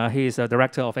 and he's a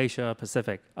director of Asia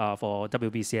Pacific for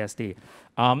WBCSD.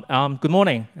 Good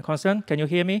morning, Constant. Can you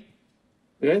hear me?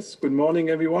 Yes, good morning,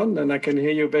 everyone, and I can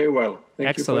hear you very well.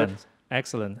 Thank you.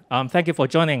 Excellent. Thank you for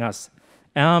joining us.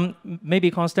 Maybe,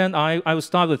 Constant, I will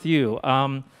start with you.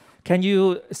 Can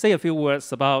you say a few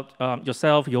words about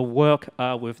yourself, your work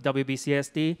with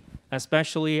WBCSD?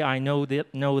 Especially, I know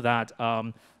that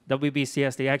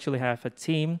WBCSD actually have a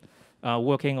team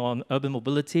working on urban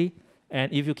mobility.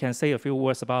 And if you can say a few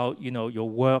words about, your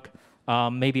work,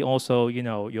 maybe also,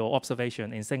 your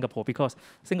observation in Singapore, because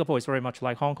Singapore is very much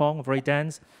like Hong Kong, very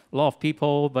dense, a lot of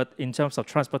people, but in terms of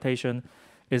transportation,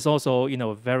 it's also,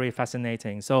 very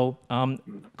fascinating. So,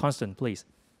 Constant, please.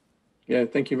 Yeah,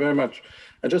 thank you very much.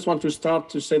 I just want to start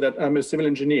to say that I'm a civil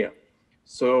engineer.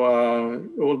 So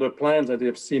all the plans that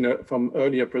you've seen from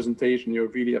earlier presentation, you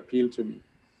really appeal to me.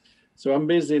 So I'm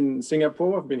based in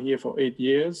Singapore. I've been here for 8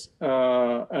 years.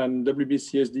 And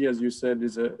WBCSD, as you said,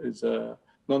 is a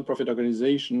non-profit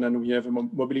organization, and we have a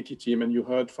mobility team. And you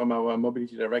heard from our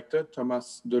mobility director,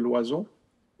 Thomas Deloison,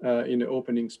 in the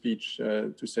opening speech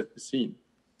to set the scene.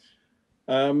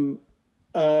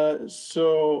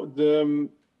 So the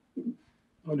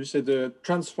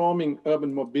transforming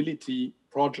urban mobility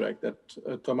project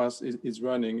that Thomas is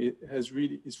running,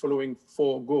 is following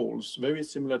 4 goals, very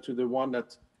similar to the one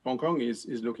that Hong Kong is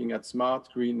looking at: smart,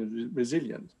 green, and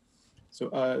resilient. So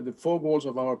the 4 goals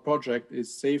of our project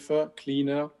is safer,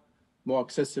 cleaner, more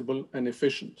accessible, and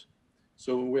efficient.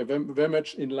 So we're very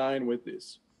much in line with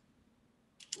this.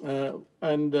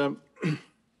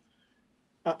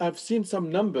 I've seen some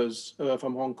numbers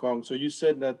from Hong Kong. So you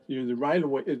said that the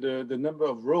railway, the number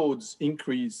of roads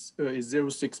increase is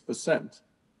 0.6%.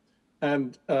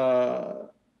 And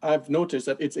I've noticed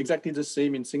that it's exactly the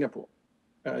same in Singapore.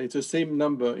 It's the same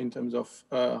number in terms of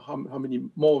how many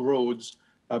more roads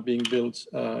are being built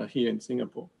here in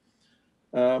Singapore.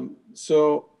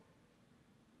 So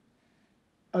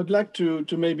I'd like to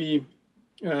maybe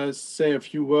say a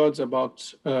few words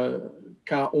about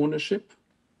car ownership.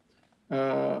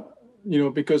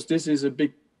 Because this is a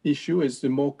big issue. Is the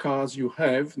more cars you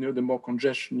have, the more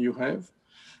congestion you have.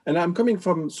 And I'm coming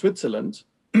from Switzerland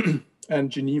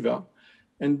and Geneva,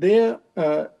 and there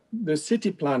the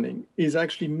city planning is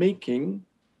actually making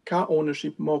car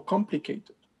ownership more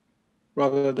complicated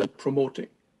rather than promoting.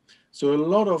 So a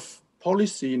lot of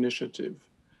policy initiatives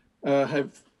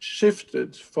have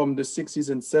shifted from the 60s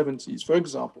and 70s. For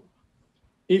example,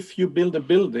 if you build a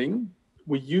building,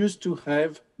 we used to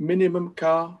have minimum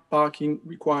car parking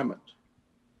requirement.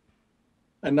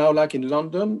 And now, like in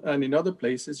London and in other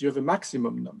places, you have a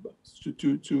maximum number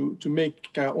to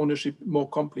make car ownership more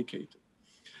complicated.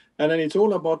 And then it's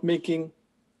all about making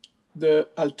the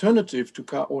alternative to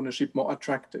car ownership more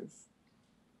attractive.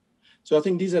 So I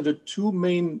think these are the 2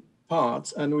 main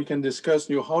parts, and we can discuss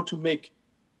how to make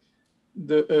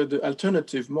the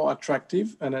alternative more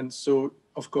attractive. And then so,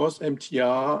 of course,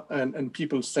 MTR and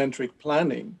people-centric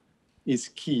planning is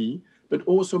key, but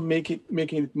also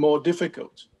making it more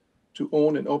difficult to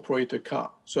own and operate a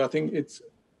car. So I think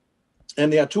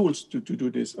and there are tools to do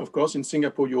this. Of course, in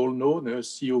Singapore, you all know the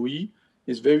COE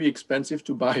is very expensive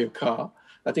to buy a car.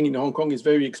 I think in Hong Kong, it's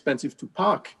very expensive to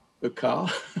park a car.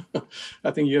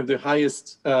 I think you have the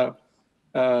highest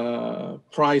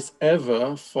price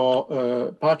ever for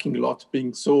a parking lot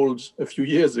being sold a few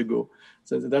years ago.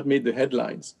 So that made the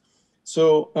headlines.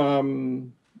 So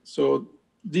so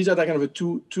these are the kind of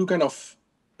two kind of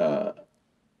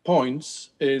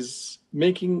points: is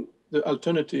making the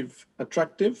alternative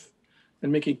attractive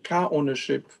and making car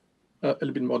ownership a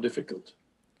little bit more difficult.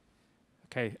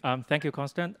 Okay, thank you,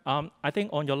 Constant. I think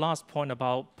on your last point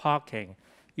about parking,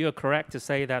 you are correct to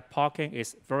say that parking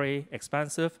is very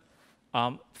expensive,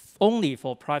 only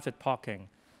for private parking.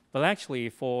 But actually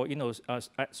for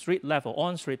at street level,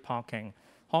 on-street parking,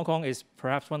 Hong Kong is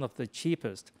perhaps one of the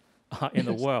cheapest in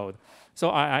the world.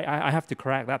 So I have to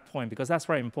correct that point because that's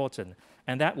very important,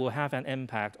 and that will have an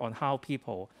impact on how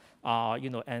people are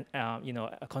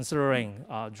considering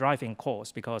driving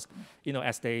costs, because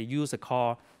as they use a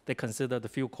car, they consider the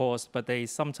fuel cost, but they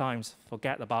sometimes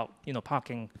forget about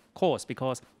parking costs,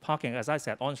 because parking, as I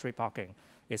said, on-street parking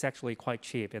is actually quite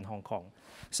cheap in Hong Kong.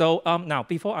 So now,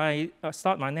 before I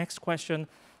start my next question,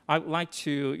 I would like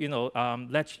to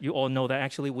let you all know that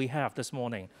actually we have this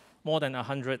morning more than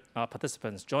 100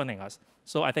 participants joining us.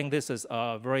 So I think this is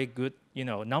a very good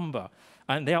number,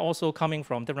 and they are also coming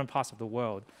from different parts of the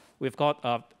world. We've got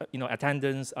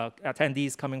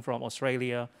attendees coming from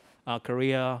Australia,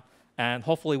 Korea, and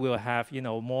hopefully we'll have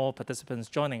more participants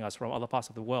joining us from other parts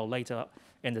of the world later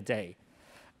in the day.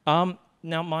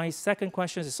 Now, my second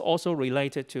question is also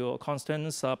related to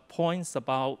Constance's points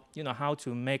about how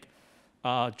to make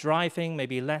driving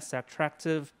maybe less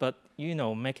attractive, but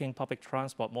making public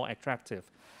transport more attractive.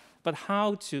 But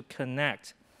how to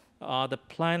connect the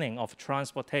planning of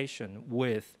transportation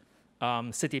with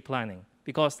city planning,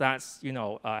 because that's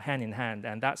hand in hand,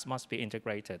 and that must be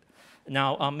integrated.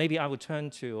 Now, maybe I would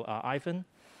turn to Ivan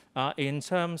in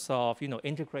terms of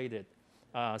integrated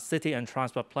city and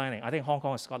transport planning. I think Hong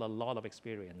Kong has got a lot of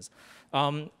experience.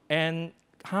 And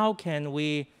how can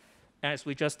we, as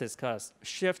we just discussed,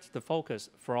 shift the focus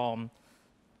from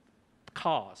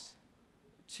cars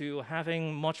to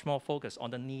having much more focus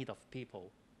on the need of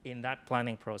people in that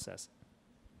planning process?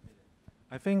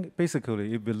 I think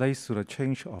basically it relates to the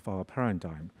change of our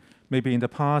paradigm. Maybe in the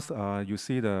past, you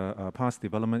see the past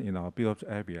development in our built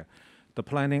area. The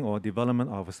planning or development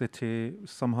of a city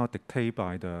somehow dictated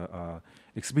by the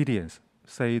experience,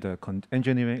 say the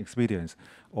engineering experience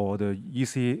or the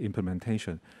easy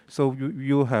implementation. So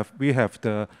we have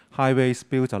the highways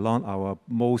built along our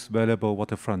most valuable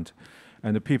waterfront,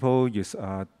 and the people is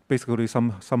basically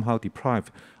somehow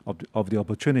deprived of the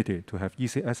opportunity to have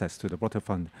easy access to the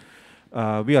waterfront.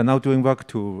 We are now doing work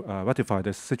to rectify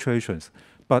the situations,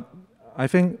 but I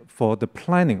think for the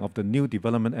planning of the new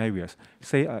development areas,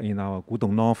 say in our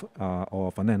Gudong North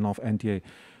or Faneng North NDA,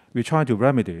 we try to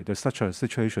remedy such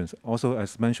situations. Also,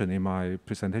 as mentioned in my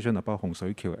presentation about Hong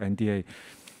Shui Kiu NDA,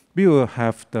 we will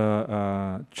have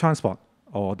the transport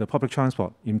or the public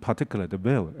transport, in particular the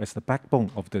rail, as the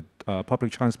backbone of the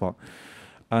public transport.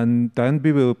 And then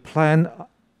we will plan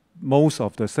most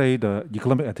of the, say, the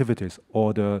economic activities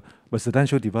or the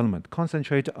residential development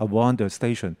concentrate around the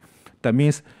station. That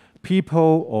means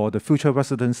people or the future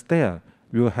residents there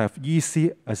will have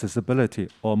easy accessibility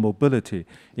or mobility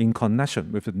in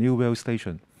connection with the new rail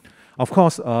station. Of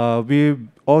course, we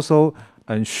also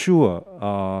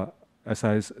ensure, as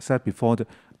I said before,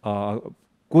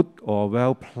 good or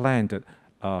well-planned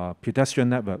pedestrian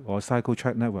network or cycle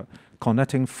track network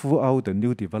connecting throughout the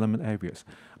new development areas.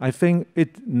 I think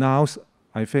it now,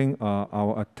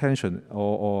 our attention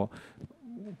or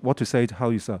what to say,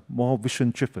 how is more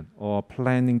vision-driven or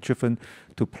planning-driven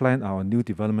to plan our new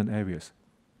development areas.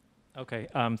 Okay,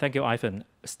 thank you, Ivan.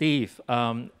 Steve,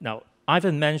 now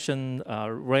Ivan mentioned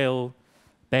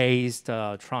rail-based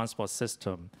transport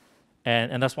system,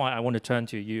 and that's why I want to turn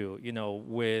to you. You know,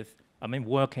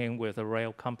 working with a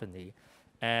rail company,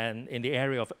 and in the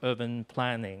area of urban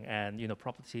planning and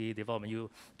property development, you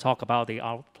talk about the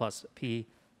R+P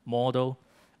model,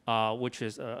 which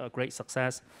is a great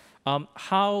success.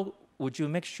 How would you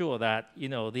make sure that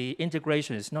the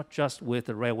integration is not just with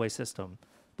the railway system,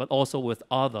 but also with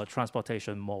other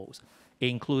transportation modes,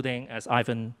 including, as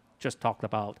Ivan just talked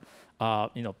about,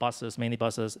 buses,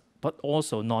 minibuses, but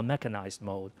also non-mechanized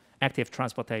mode, active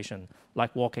transportation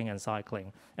like walking and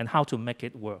cycling, and how to make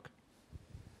it work?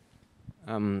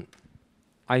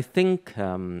 I think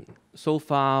so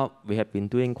far we have been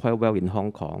doing quite well in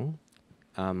Hong Kong.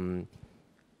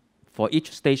 For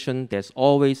each station, there's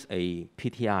always a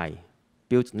PTI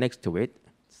built next to it,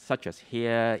 such as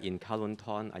here in Kowloon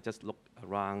Ton. I just looked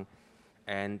around,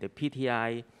 and the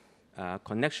PTI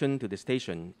connection to the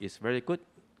station is very good.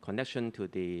 Connection to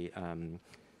the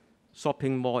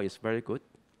shopping mall is very good.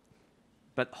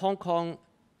 But Hong Kong,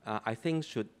 I think,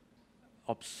 should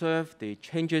observe the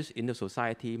changes in the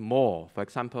society more. For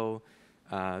example,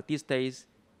 these days,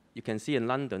 you can see in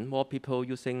London more people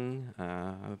using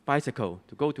bicycle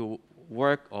to go to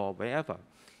work or wherever,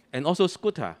 and also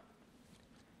scooter.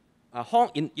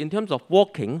 In terms of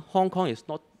walking, Hong Kong is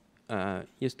not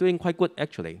is doing quite good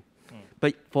actually.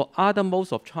 But for other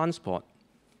modes of transport,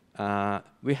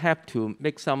 we have to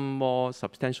make some more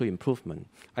substantial improvement.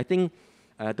 I think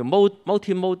the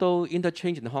multimodal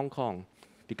interchange in Hong Kong,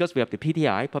 because we have the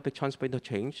PTI, public transport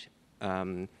interchange,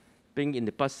 being in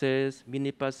the buses,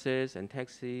 minibuses, and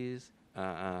taxis,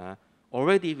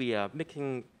 already we are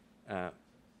making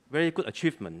very good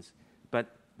achievements,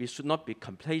 but we should not be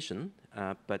complacent,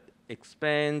 but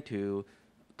expand to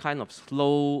kind of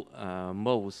slow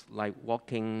modes like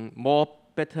walking,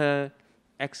 better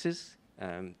access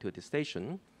to the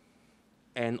station,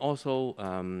 and also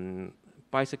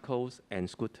bicycles and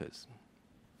scooters.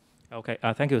 Okay,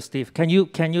 thank you, Steve. Can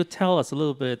you tell us a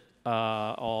little bit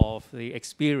of the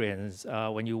experience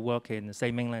when you work in,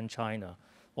 say, mainland China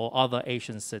or other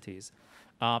Asian cities?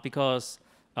 Because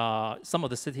some of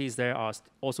the cities there are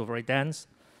also very dense,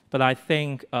 but I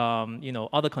think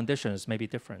other conditions may be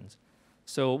different.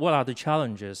 So, what are the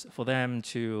challenges for them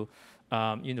to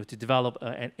to develop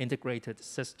an integrated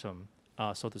system,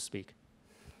 so to speak?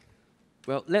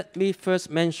 Well, let me first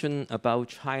mention about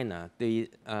China. The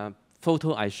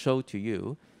photo I showed to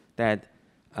you, that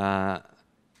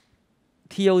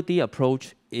TOD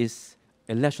approach is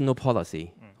a national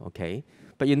policy, okay?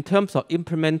 But in terms of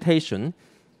implementation,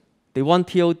 they want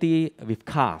TOD with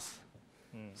cars.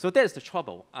 So that's the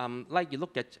trouble. Like you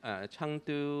look at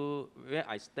Chengdu, where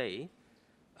I stay,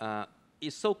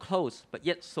 it's so close, but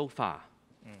yet so far.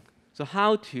 So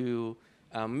how to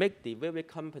make the railway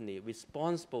company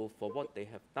responsible for what they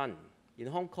have done In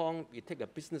Hong Kong, we take a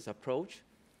business approach.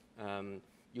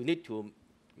 You need to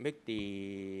make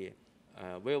the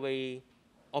railway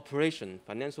operation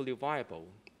financially viable.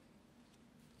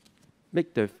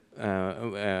 Make the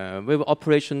railway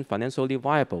operation financially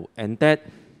viable, and that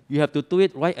you have to do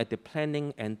it right at the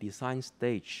planning and design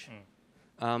stage.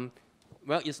 Well,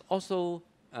 it's also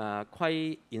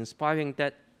quite inspiring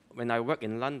that when I work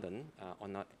in London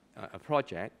on a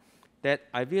project, that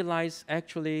I realized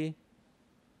actually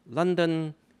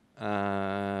London,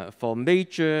 for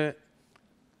major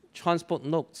transport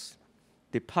nodes,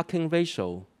 the parking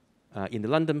ratio in the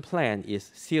London plan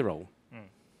is 0.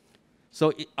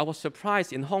 So I was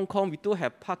surprised. In Hong Kong, we do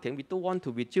have parking. We don't want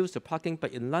to reduce the parking,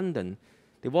 but in London,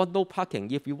 they want no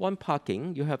parking. If you want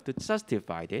parking, you have to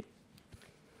justify it.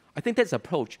 I think that's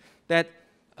approach that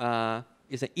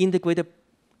is an integrated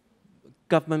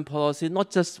government policy, not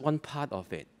just one part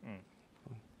of it.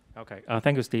 Okay,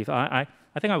 thank you, Steve.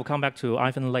 I think I will come back to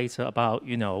Ivan later about,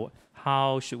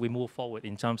 how should we move forward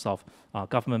in terms of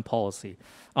government policy.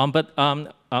 But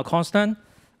Constant,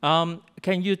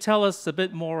 can you tell us a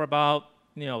bit more about,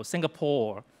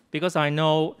 Singapore? Because I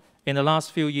know in the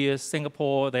last few years,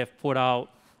 Singapore, they've put out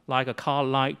like a car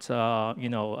light,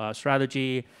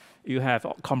 strategy. You have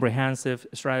a comprehensive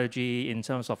strategy in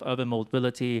terms of urban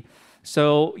mobility.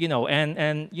 So, you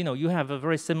have a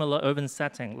very similar urban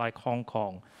setting like Hong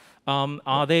Kong.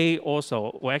 Are they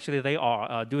also, well, actually they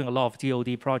are doing a lot of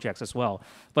TOD projects as well.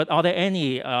 But are there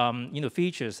any,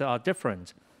 features that are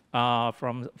different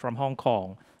from Hong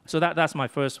Kong? So that's my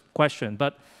first question.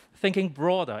 But thinking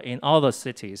broader in other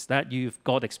cities that you've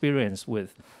got experience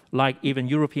with, like even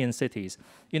European cities,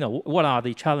 what are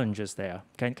the challenges there?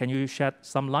 Can you shed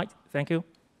some light? Thank you.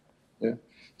 Yeah.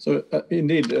 So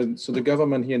indeed, so the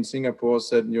government here in Singapore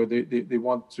said, they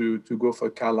want to go for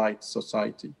a car light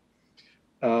society.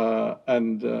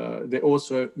 And they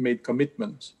also made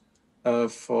commitment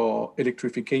for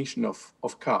electrification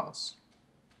of cars.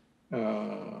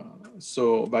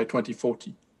 So by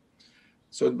 2040.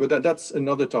 So, but that's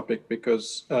another topic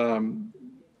because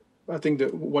I think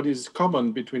that what is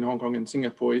common between Hong Kong and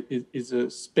Singapore is a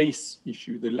space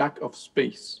issue, the lack of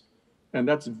space. And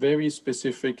that's very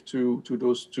specific to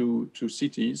those two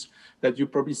cities that you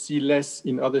probably see less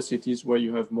in other cities where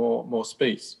you have more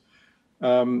space.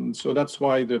 So that's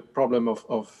why the problem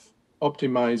of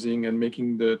optimizing and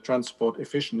making the transport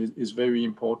efficient is very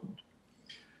important.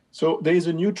 So there is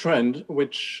a new trend,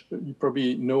 which you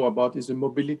probably know about, is the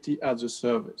mobility as a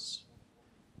service.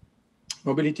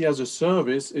 Mobility as a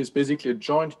service is basically a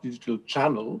joint digital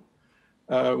channel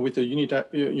with a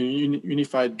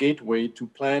unified gateway to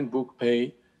plan, book,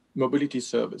 pay mobility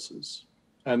services.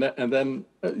 And then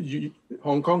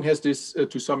Hong Kong has this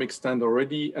to some extent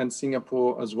already, and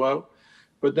Singapore as well.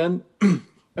 But then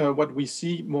what we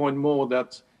see more and more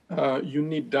that you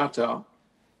need data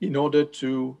in order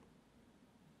to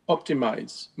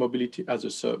optimize mobility as a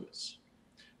service.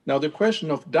 Now, the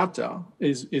question of data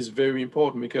is very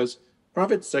important because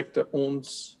private sector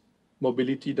owns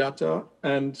mobility data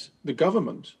and the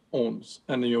government owns,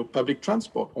 and public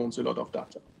transport owns a lot of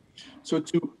data. So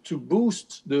to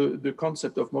boost the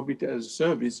concept of mobility as a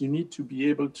service, you need to be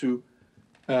able to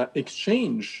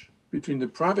exchange between the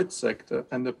private sector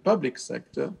and the public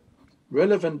sector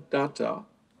relevant data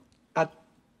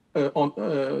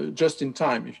just in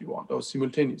time, if you want, or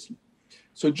simultaneously.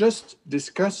 So just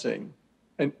discussing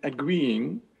and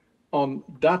agreeing on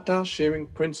data sharing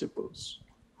principles,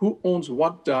 who owns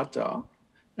what data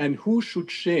and who should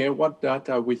share what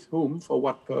data with whom for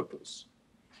what purpose.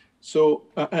 So,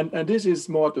 and this is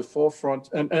more at the forefront.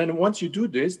 And once you do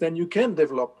this, then you can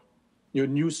develop your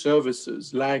new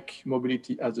services like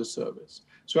mobility as a service.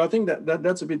 So I think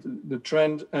that's a bit the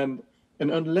trend. And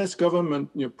unless government,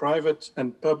 private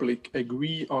and public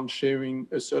agree on sharing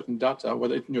a certain data,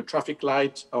 whether it's traffic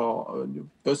light or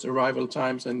bus arrival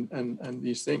times and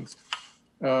these things,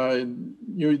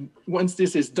 once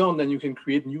this is done, then you can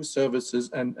create new services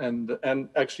and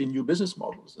actually new business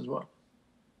models as well.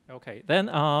 Okay, then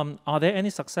are there any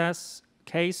successful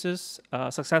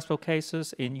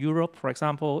cases in Europe, for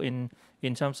example, in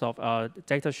terms of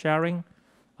data sharing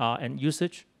and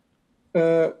usage?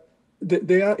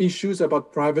 There are issues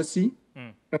about privacy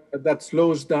that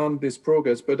slows down this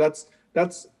progress, but that's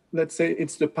let's say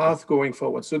it's the path going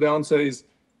forward. So the answer is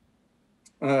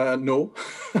no,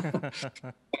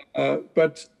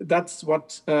 but that's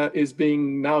what is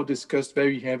being now discussed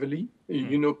very heavily.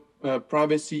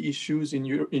 Privacy issues in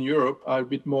Europe are a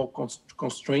bit more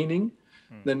constraining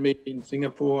than maybe in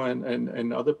Singapore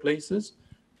and other places.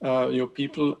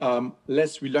 People are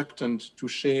less reluctant to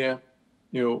share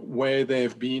where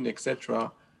they've been,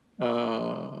 etc.,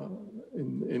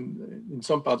 in in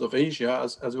some parts of Asia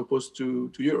as opposed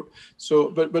to Europe. So,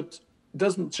 but it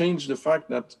doesn't change the fact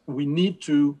that we need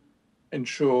to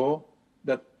ensure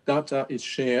that data is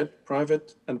shared,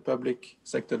 private and public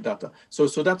sector data.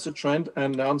 So that's a trend,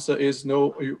 and the answer is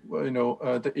no.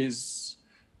 There is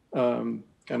kind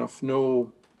of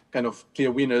no kind of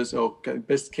clear winners or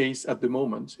best case at the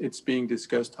moment. It's being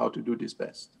discussed how to do this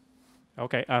best.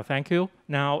 Okay, thank you.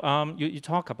 Now, you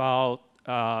talk about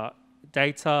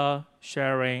data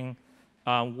sharing,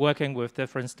 working with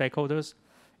different stakeholders.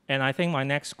 And I think my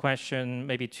next question,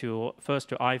 maybe first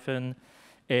to Ivan,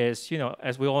 is,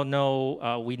 as we all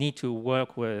know, we need to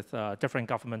work with different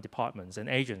government departments and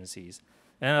agencies,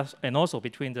 and also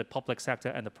between the public sector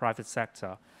and the private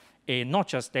sector, in not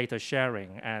just data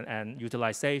sharing and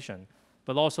utilization,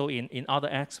 but also in other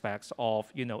aspects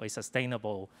of, a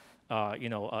sustainable,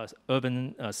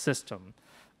 urban system.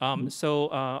 So,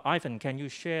 Ivan, can you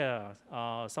share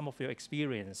some of your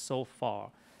experience so far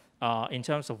in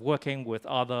terms of working with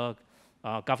other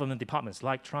government departments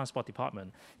like Transport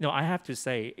Department? I have to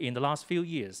say, in the last few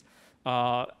years,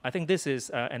 I think this is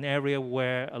an area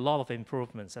where a lot of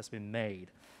improvements has been made.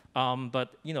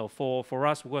 But for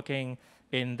us working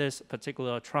in this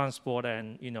particular transport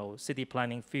and city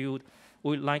planning field,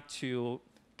 we'd like to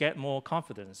get more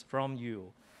confidence from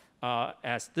you,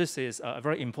 as this is a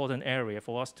very important area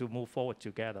for us to move forward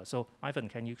together. So, Ivan,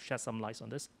 can you shed some light on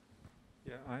this?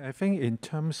 Yeah, I think in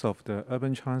terms of the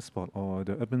urban transport or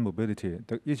the urban mobility,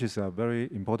 it is a very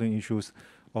important issues,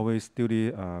 always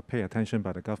duly pay attention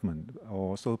by the government,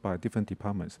 or also by different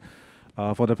departments.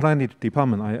 For the planning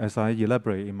department, as I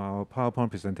elaborate in my PowerPoint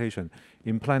presentation,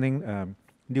 in planning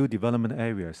new development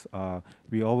areas,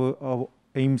 we all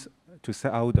aims to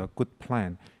set out a good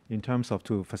plan in terms of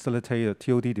to facilitate a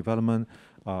TOD development,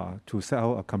 to set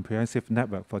out a comprehensive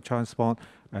network for transport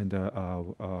and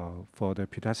for the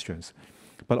pedestrians.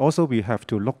 But also we have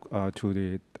to look to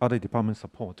the other department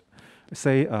support.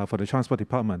 Say for the transport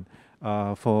department,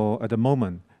 at the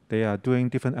moment, they are doing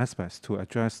different aspects to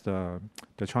address the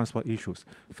transport issues.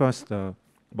 First, the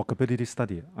walkability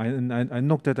study. I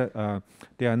noted that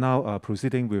they are now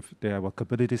proceeding with their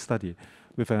walkability study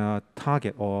with a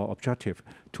target or objective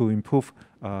to improve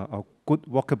a good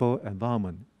walkable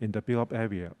environment in the built-up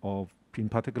area, or in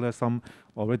particular some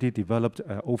already developed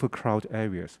overcrowded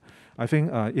areas. I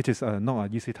think it is not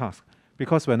an easy task,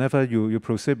 because whenever you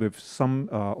proceed with some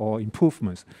or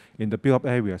improvements in the built-up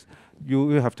areas, you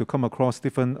have to come across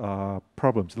different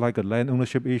problems like land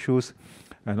ownership issues,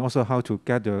 and also how to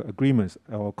get the agreements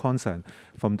or consent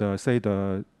from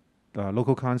the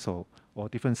local council or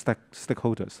different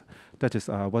stakeholders. That is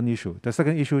one issue. The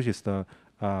second issue is the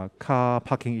car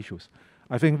parking issues.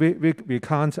 I think we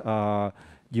can't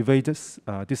evade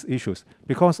these issues,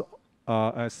 because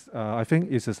as I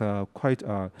think it is quite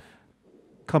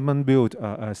common view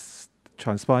as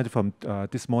transpired from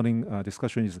this morning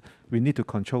discussion, is we need to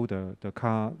control the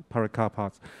private car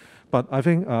parks. But I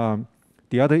think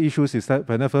the other issues is that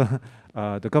whenever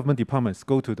the government departments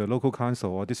go to the local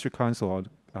council or district council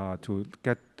to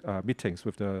get meetings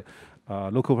with the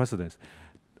local residents,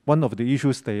 one of the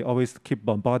issues they always keep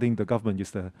bombarding the government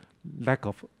is the lack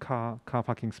of car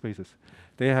parking spaces.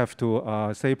 They have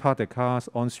to say park their cars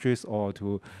on streets, or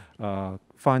to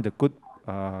find a good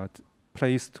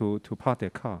place to park their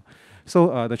car.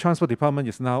 So the transport department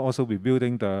is now also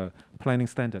rebuilding the planning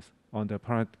standards on the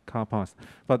private car parks.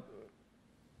 But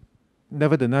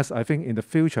nevertheless, I think in the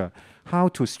future, how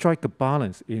to strike a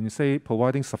balance in, say,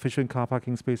 providing sufficient car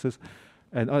parking spaces,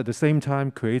 and at the same time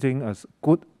creating a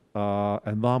good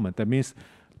environment, that means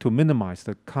to minimize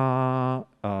the car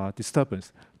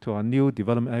disturbance to our new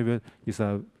development area, is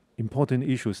important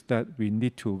issues that we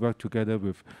need to work together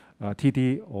with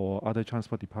TD or other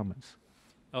transport departments.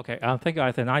 Okay, thank you,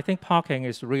 Ivan. I think parking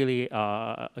is really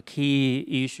a key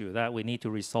issue that we need to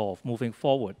resolve moving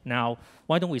forward. Now,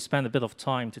 why don't we spend a bit of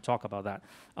time to talk about that?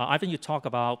 Ivan, you talk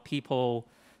about people,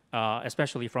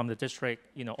 especially from the district,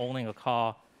 owning a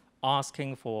car,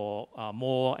 asking for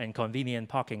more and convenient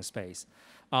parking space.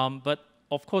 But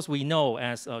of course, we know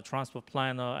as a transport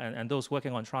planner and those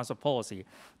working on transport policy,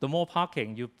 the more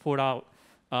parking you put out,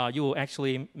 you will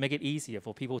actually make it easier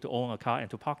for people to own a car and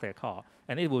to park their car,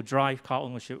 and it will drive car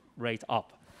ownership rate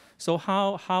up. So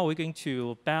how are we going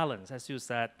to balance, as you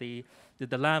said, the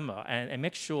dilemma and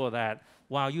make sure that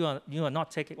while you are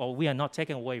not taking, or we are not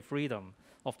taking away freedom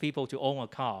of people to own a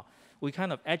car, we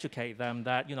kind of educate them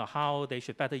that how they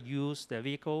should better use their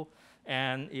vehicle,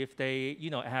 and if they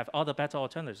have other better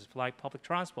alternatives like public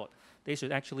transport, they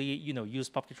should actually use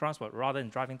public transport rather than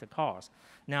driving the cars.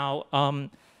 Now,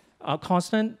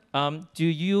 Constant,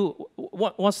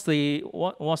 what's the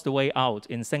way out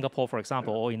in Singapore, for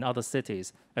example, or in other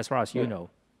cities, as far as you know?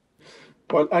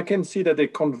 Well, I can see that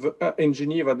in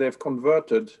Geneva, they've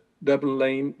converted double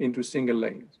lane into single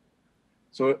lanes.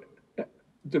 So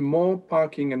the more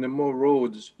parking and the more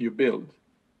roads you build,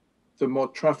 the more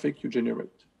traffic you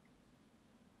generate.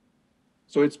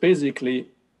 So it's basically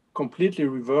completely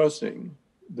reversing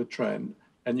the trend,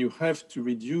 and you have to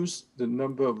reduce the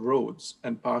number of roads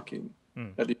and parking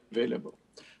that is available.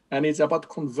 And it's about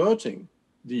converting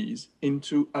these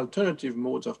into alternative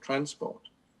modes of transport.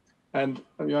 And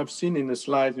you have seen in the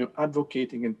slide,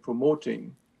 advocating and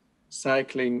promoting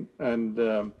cycling and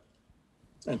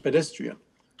pedestrian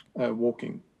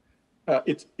walking.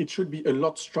 It should be a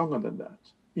lot stronger than that.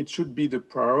 It should be the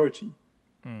priority.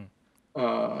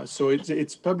 So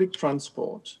it's public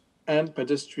transport and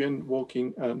pedestrian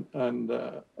walking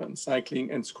and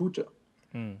cycling and scooter.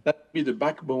 That would be the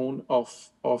backbone of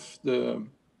the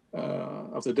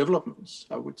developments,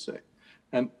 I would say,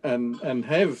 and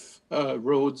have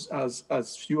roads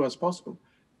as few as possible.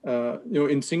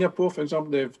 In Singapore, for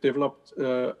example, they've developed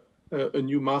a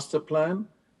new master plan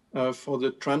for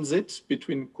the transit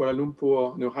between Kuala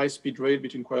Lumpur, high-speed rail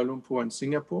between Kuala Lumpur and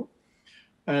Singapore.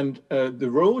 And the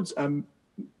roads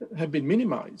have been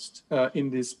minimized in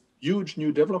this huge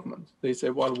new development. They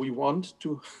say, well, we want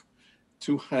to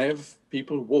have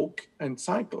people walk and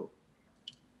cycle.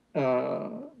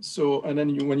 And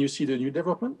then when you see the new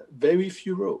development, very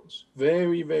few roads,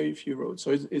 very, very few roads.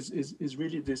 So it's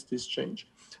really this change.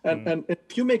 And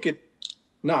if you make it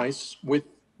nice with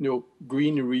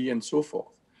greenery and so forth,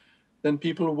 then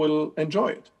people will enjoy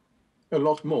it a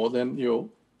lot more than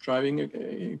driving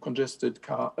a congested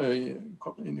car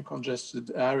in a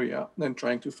congested area and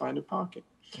trying to find a parking.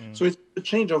 So it's a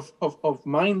change of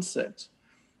mindset,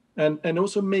 and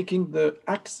also making the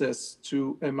access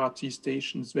to MRT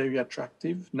stations very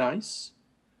attractive, nice.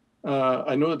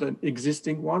 I know that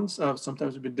existing ones are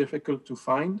sometimes a bit difficult to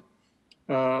find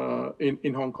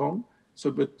in Hong Kong. So,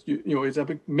 but it's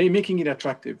making it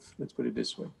attractive. Let's put it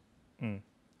this way.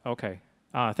 Okay.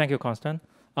 Thank you, Constant.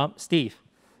 Steve.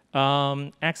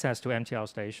 Access to MTR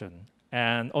station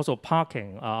and also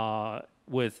parking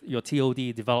with your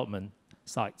TOD development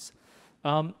sites.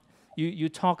 You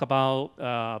talk about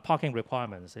parking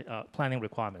requirements, planning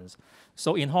requirements.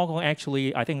 So in Hong Kong,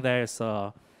 actually, I think there's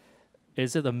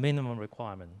is it a minimum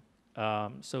requirement?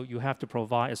 So you have to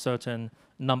provide a certain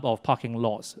number of parking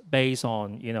lots based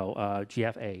on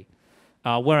GFA.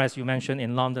 Whereas you mentioned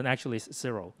in London, actually it's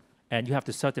 0, and you have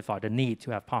to certify the need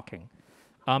to have parking.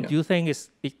 Do you think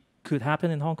it could happen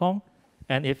in Hong Kong?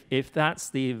 And if that's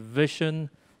the vision,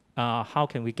 how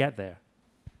can we get there?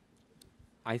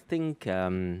 I think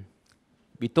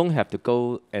we don't have to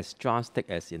go as drastic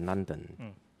as in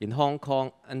London. In Hong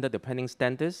Kong, under the planning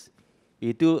standards,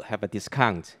 we do have a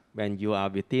discount when you are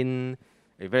within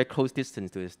a very close distance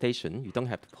to the station. You don't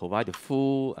have to provide the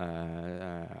full,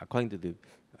 according to the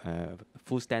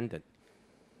full standard.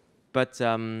 But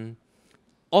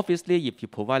obviously, if you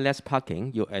provide less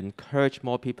parking, you encourage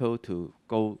more people to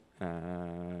go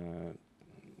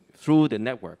through the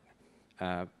network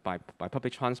by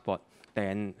public transport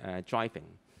than driving.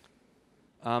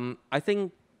 I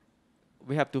think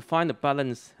we have to find a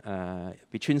balance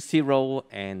between 0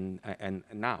 and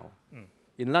now.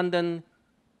 In London,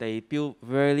 they build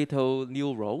very little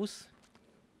new roads,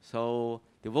 so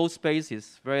the road space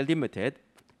is very limited.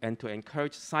 And to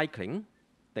encourage cycling,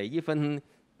 they even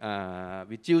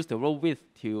reduce the road width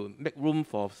to make room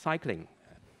for cycling.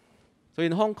 So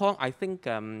in Hong Kong, I think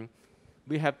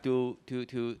we have to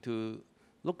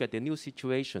look at the new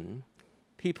situation.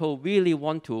 People really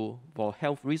want to, for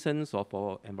health reasons or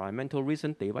for environmental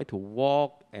reasons, they like to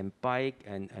walk and bike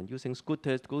and using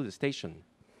scooters to go to the station.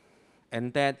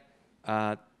 And that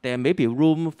there may be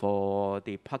room for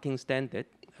the parking standard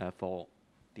for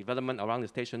development around the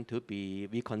station to be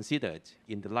reconsidered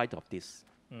in the light of this.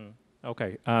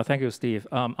 Okay, thank you, Steve.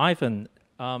 Ivan,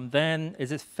 then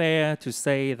is it fair to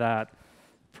say that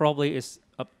probably it's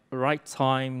a right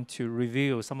time to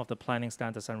review some of the planning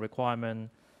standards and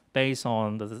requirements based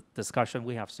on the discussion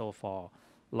we have so far,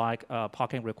 like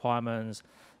parking requirements,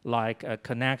 like a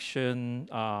connection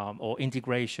or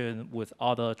integration with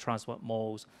other transport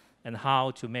modes, and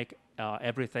how to make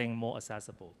everything more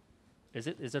accessible? Is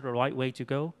it the right way to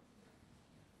go?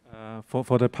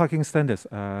 For the parking standards,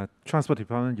 Transport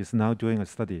Department is now doing a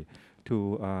study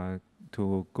to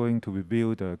going to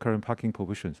review the current parking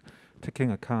provisions,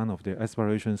 taking account of the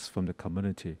aspirations from the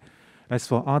community. As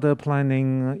for other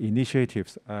planning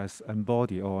initiatives as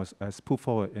embodied or as put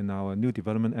forward in our new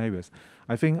development areas,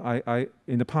 I think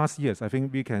in the past years, I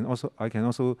think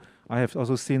I have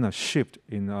also seen a shift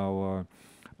in our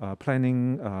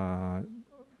planning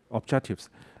objectives,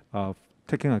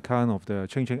 taking account of the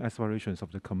changing aspirations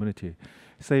of the community.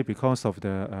 Say because of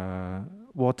the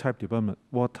ward type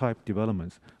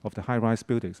developments of the high-rise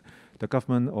buildings, the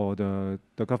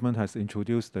government has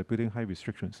introduced the building height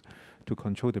restrictions to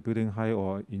control the building height,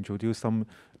 or introduce some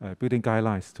building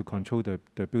guidelines to control the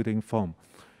building form.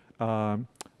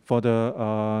 For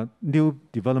the new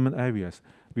development areas,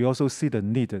 we also see the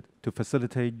need to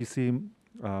facilitate easy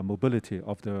mobility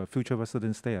of the future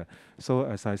residents there. So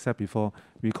as I said before,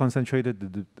 we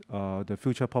concentrated the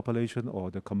future population or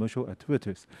the commercial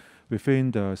activities within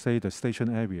the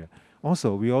station area.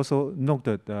 Also, we also note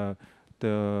that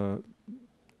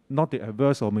not the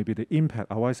adverse or maybe the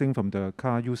impact arising from the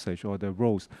car usage or the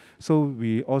roads. So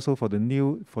we also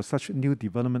for such new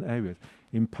development areas,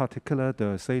 in particular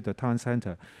the town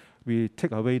center, we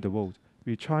take away the road.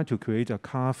 We try to create a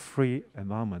car-free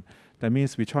environment. That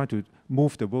means we try to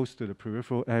move the roads to the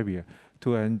peripheral area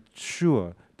to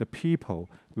ensure the people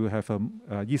will have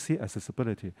easy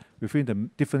accessibility within the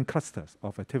different clusters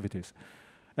of activities.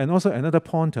 And also another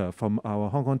pointer from our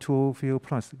Hong Kong 205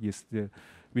 Plus is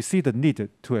we see the need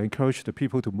to encourage the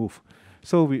people to move.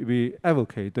 So we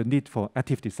advocate the need for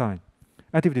active design.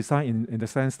 Active design in the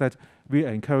sense that we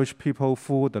encourage people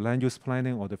through the land use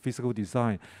planning or the physical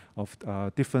design of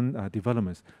different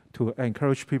developments to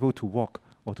encourage people to walk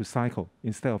or to cycle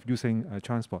instead of using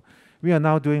transport. We are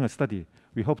now doing a study.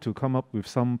 We hope to come up with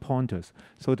some pointers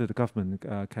so that the government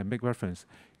can make reference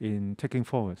in taking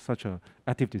forward such an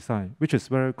active design, which is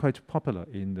quite popular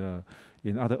in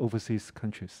other overseas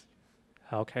countries.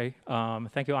 Okay,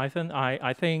 thank you, Ivan.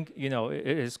 I think it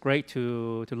is great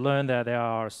to learn that there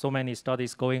are so many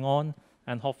studies going on,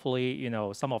 and hopefully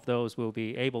some of those will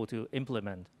be able to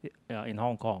implement in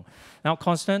Hong Kong. Now,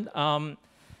 Constant,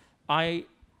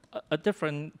 a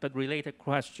different but related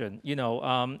question.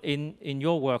 In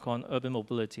your work on urban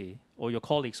mobility, or your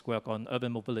colleagues' work on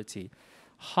urban mobility,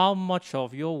 how much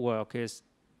of your work is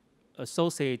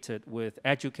associated with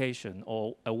education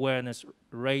or awareness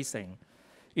raising?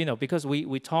 Because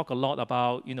we talk a lot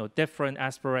about different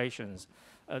aspirations.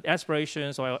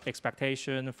 Aspirations or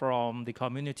expectation from the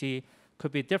community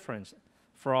could be different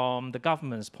from the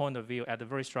government's point of view at a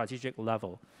very strategic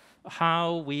level.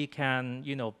 How we can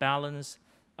balance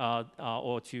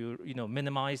or to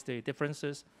minimize the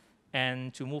differences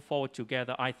and to move forward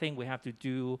together, I think we have to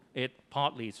do it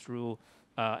partly through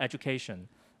education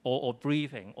or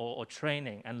briefing or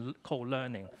training and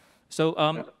co-learning. So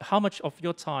how much of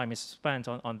your time is spent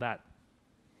on that?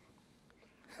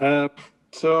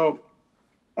 So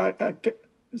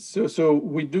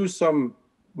we do some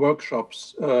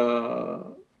workshops,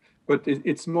 but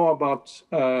it's more about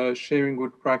sharing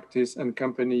good practice and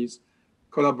companies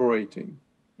collaborating.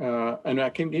 And I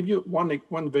can give you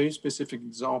one very specific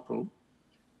example,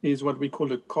 is what we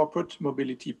call a corporate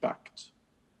mobility pact.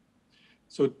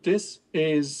 So this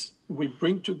is, we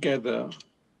bring together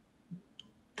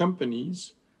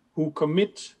companies who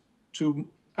commit to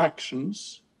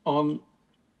actions on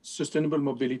sustainable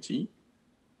mobility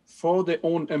for their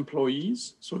own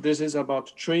employees. So this is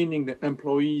about training the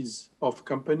employees of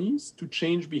companies to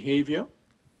change behavior,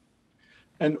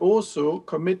 and also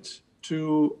commit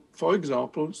to, for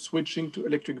example, switching to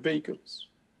electric vehicles.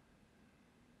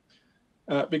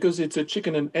 Because it's a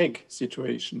chicken and egg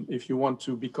situation. If you want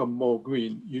to become more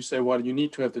green, you say, well, you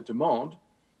need to have the demand.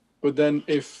 But then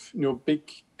if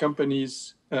big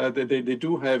companies, they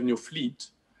do have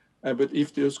fleet, but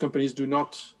if those companies do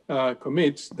not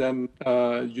commit, then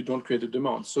you don't create a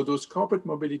demand. So those corporate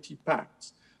mobility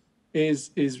pacts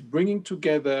is bringing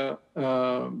together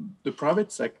the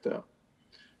private sector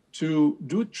to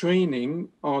do training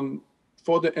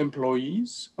for the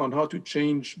employees on how to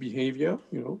change behavior,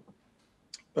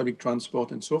 public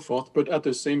transport and so forth, but at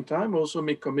the same time also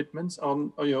make commitments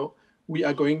on, we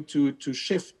are going to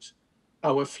shift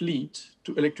our fleet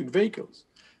to electric vehicles.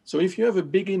 So if you have a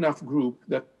big enough group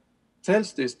that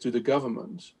tells this to the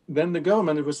government, then the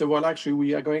government will say, well, actually,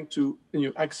 we are going to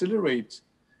accelerate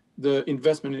the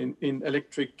investment in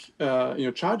electric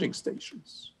charging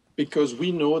stations, because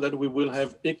we know that we will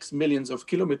have X millions of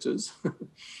kilometers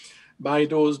by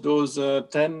those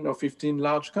 10 or 15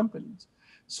 large companies.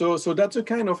 So that's a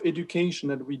kind of education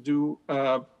that we do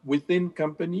within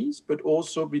companies, but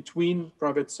also between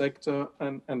private sector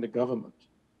and the government.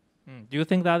 Do you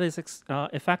think that is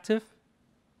effective?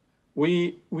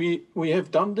 We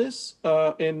have done this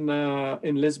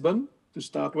in Lisbon to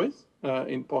start with,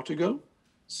 in Portugal.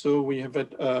 So we have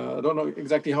had, I don't know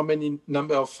exactly how many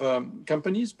number of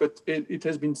companies, but it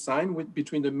has been signed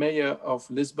between the mayor of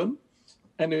Lisbon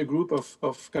and a group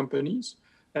of companies.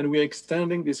 And we are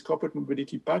extending this corporate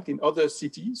mobility pact in other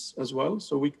cities as well.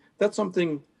 So that's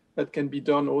something that can be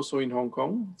done also in Hong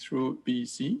Kong through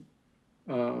BEC,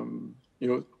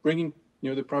 bringing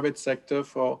the private sector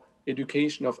for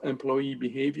education of employee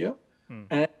behavior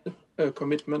and a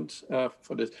commitment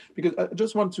for this. Because I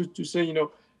just want to say,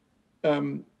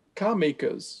 car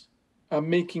makers are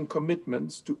making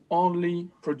commitments to only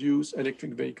produce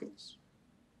electric vehicles.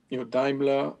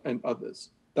 Daimler and others.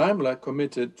 Daimler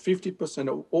committed 50%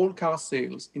 of all car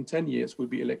sales in 10 years will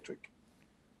be electric.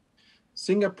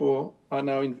 Singapore are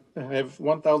now have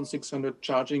 1,600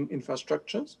 charging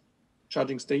infrastructures,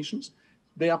 charging stations.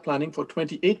 They are planning for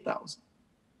 28,000.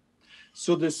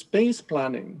 So the space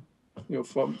planning,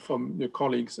 from the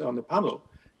colleagues on the panel,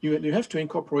 you have to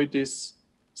incorporate this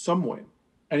somewhere,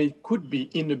 and it could be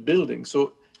in a building.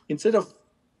 So instead of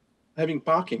having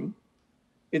parking,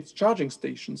 it's charging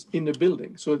stations in the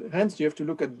building. So hence you have to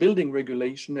look at building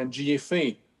regulation and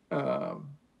GFA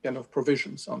kind of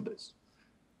provisions on this.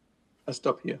 I'll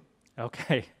stop here.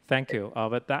 Okay, thank you.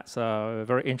 But that's a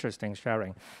very interesting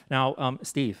sharing. Now,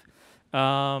 Steve,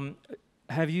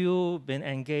 have you been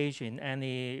engaged in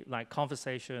any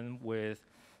conversation with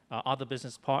other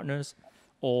business partners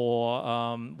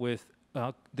or with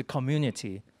the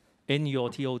community in your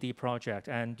TOD project?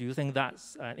 And do you think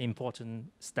that's an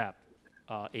important step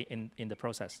in the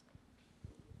process?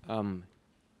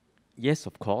 Yes,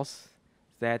 of course.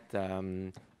 That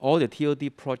all the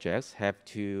TOD projects have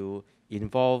to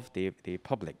involve the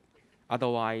public.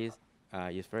 Otherwise,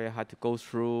 it's very hard to go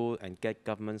through and get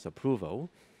government's approval.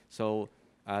 So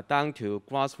down to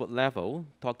grassroots level,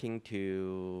 talking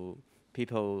to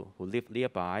people who live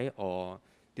nearby or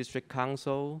district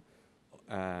council,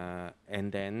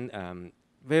 and then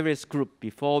various groups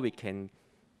before we can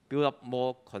build up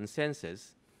more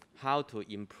consensus how to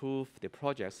improve the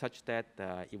project such that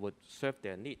it would serve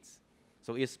their needs.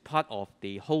 So it's part of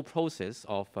the whole process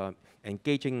of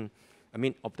engaging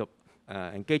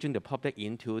the public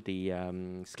into the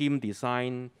scheme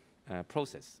design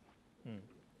process.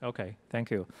 Okay,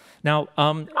 thank you. Now,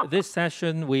 this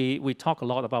session we talk a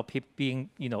lot about being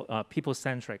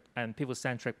people-centric and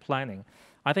people-centric planning.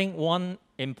 I think one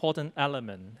important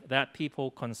element that people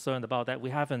concerned about that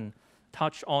we haven't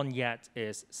touched on yet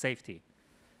is safety.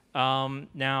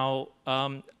 Now,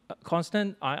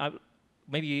 Constant,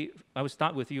 maybe I will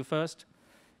start with you first.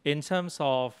 In terms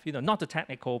of not the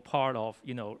technical part of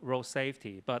road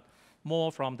safety, but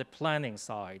more from the planning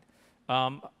side.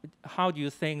 How do you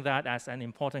think that as an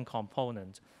important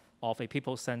component of a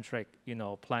people-centric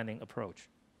planning approach?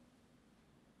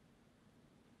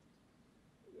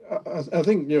 I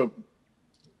think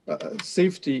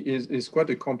safety is quite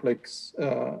a complex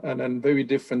and then very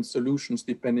different solutions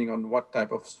depending on what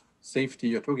type of safety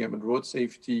you're talking about. Road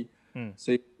safety,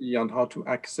 safety on how to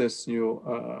access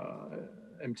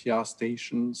MTR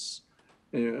stations.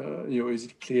 Is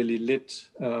it clearly lit?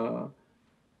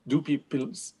 Do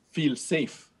people feel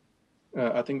safe?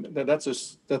 I think that's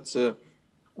a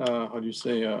how do you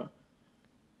say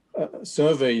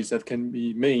surveys that can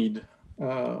be made.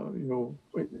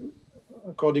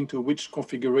 According to which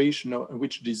configuration or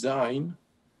which design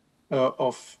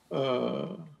of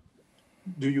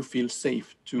do you feel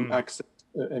safe to access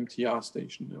MTR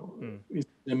station? Is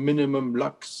the minimum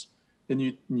lux then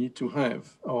you need to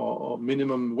have, or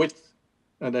minimum width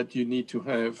that you need to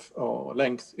have, or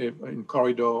length in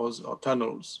corridors or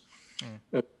tunnels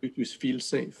to feel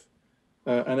safe.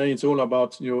 And then it's all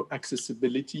about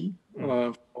accessibility.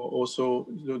 Also,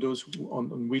 those who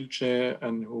on wheelchair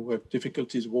and who have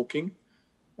difficulties walking.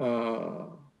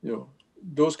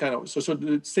 Those kind of so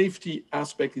the safety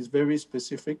aspect is very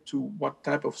specific to what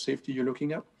type of safety you're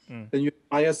looking at. Then you have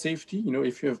fire safety.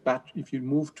 If you have if you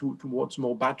move towards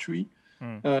more battery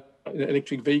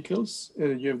electric vehicles,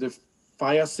 you have the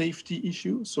fire safety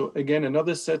issue. So again,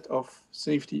 another set of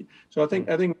safety. So I think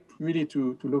really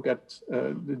to look at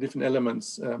the different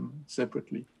elements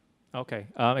separately. Okay.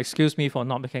 Excuse me for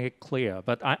not making it clear,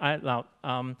 but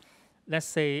let's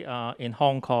say in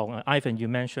Hong Kong, Ivan, you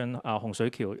mentioned Hong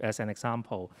Shui Kiu as an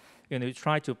example. You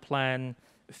try to plan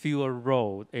fewer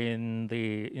road in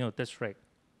the district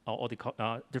or the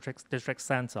district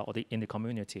center or in the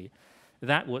community.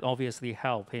 That would obviously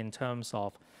help in terms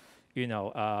of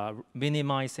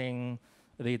minimizing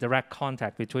the direct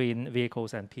contact between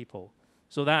vehicles and people.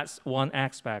 So that's one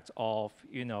aspect of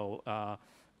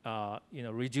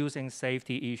reducing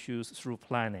safety issues through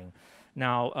planning.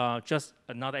 Now, just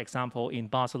another example in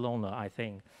Barcelona, I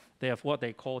think they have what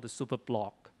they call the super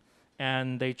block,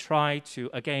 and they try to,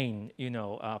 again,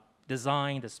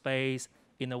 design the space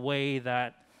in a way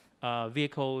that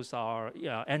vehicles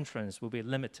entrance will be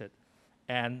limited,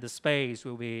 and the space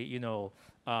will be,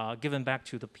 given back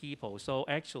to the people. So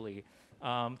actually,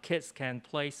 kids can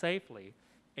play safely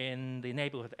in the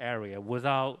neighborhood area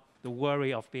without the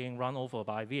worry of being run over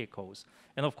by vehicles.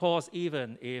 And of course,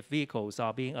 even if vehicles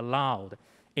are being allowed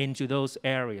into those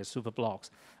areas, super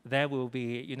blocks, there will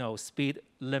be, speed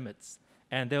limits,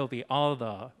 and there will be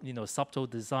other, subtle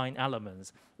design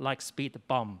elements like speed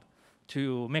bump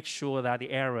to make sure that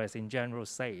the area is in general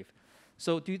safe.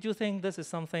 So do you think this is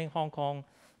something Hong Kong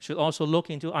should also look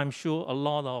into? I'm sure a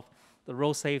lot of the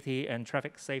road safety and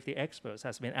traffic safety experts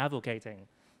has been advocating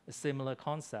a similar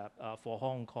concept for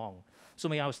Hong Kong. So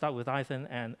maybe I'll start with Ethan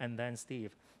and then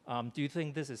Steve. Do you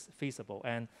think this is feasible,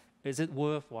 and is it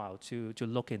worthwhile to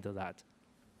look into that?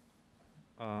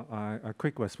 A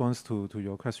quick response to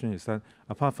your question is that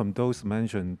apart from those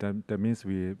mentioned, that means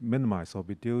we minimize or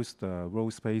reduce the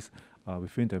road space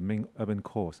within the main urban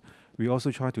cores. We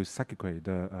also try to segregate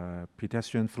the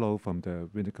pedestrian flow from the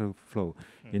vehicle flow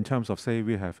in terms of, say,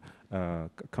 we have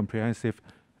comprehensive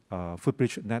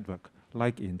footbridge network,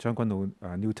 like in Zhangguanou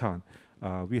New Town.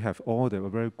 We have all the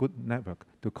very good network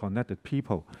to connect the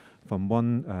people from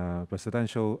one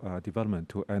residential development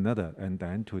to another, and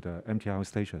then to the MTR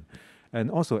station. And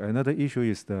also another issue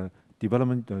is the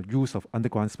development, the use of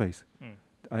underground space.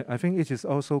 I think it is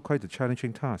also quite a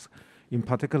challenging task, in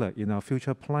particular in our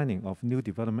future planning of new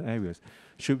development areas.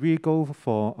 Should we go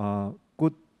for a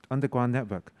good underground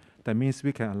network? That means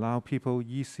we can allow people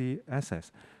easy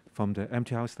access from the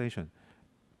MTR station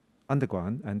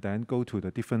underground and then go to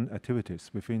the different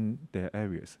activities within their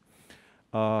areas.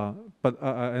 But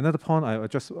another point I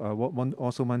just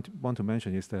also want to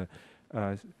mention is that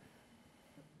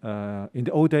in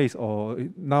the old days, or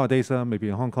nowadays, maybe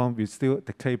in Hong Kong, we still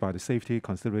dictate by the safety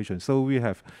considerations. So we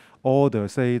have all the,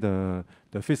 say, the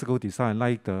physical design.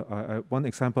 Like one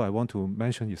example I want to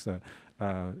mention is the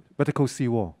vertical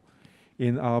seawall.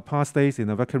 In our past days, in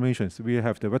the reclamations, we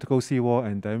have the vertical seawall,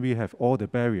 and then we have all the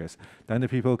barriers. Then the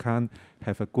people can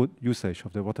have a good usage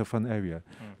of the waterfront area.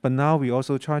 But now we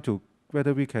also try to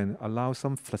whether we can allow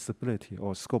some flexibility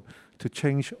or scope to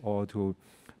change or to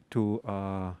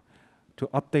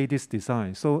update this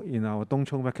design. So in our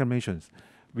Dongchong reclamations,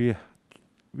 we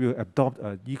will adopt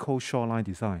an eco-shoreline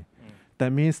design.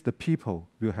 That means the people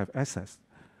will have access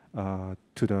to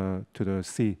the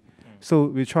sea. So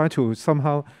we try to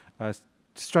somehow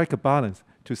strike a balance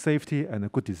to safety and a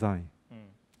good design.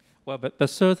 Well, but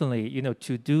certainly,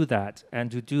 to do that and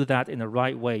to do that in the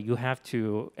right way, you have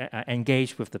to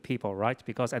engage with the people, right?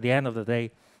 Because at the end of the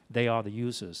day, they are the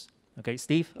users. Okay,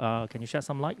 Steve, can you shed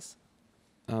some lights?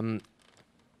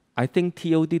 I think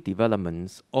TOD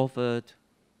developments offered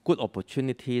good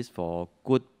opportunities for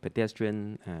good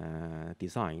pedestrian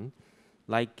design.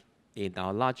 Like in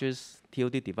our largest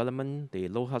TOD development, the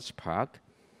Lotus Park,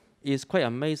 it's quite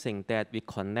amazing that we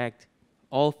connect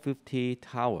all 50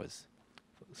 towers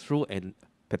through a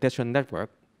pedestrian network,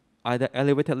 either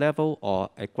elevated level or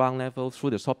at ground level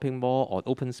through the shopping mall or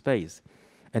open space.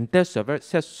 And that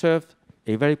served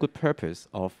a very good purpose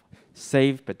of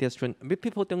safe pedestrian. I mean,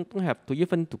 people don't have to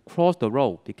even to cross the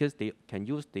road because they can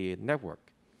use the network.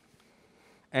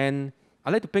 And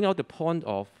I'd like to bring out the point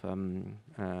of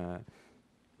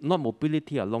not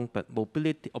mobility alone, but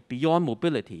mobility or beyond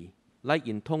mobility, like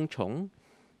in Tongchong,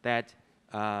 that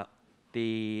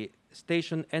the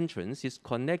station entrance is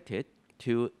connected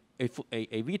to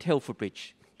a retail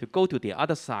footbridge to go to the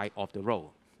other side of the road,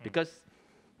 because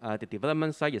the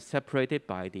development site is separated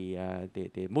by the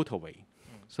motorway.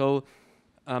 So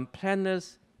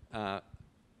planners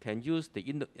can use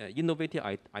the innovative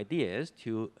ideas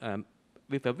to,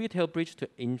 with a retail bridge, to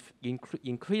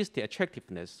increase the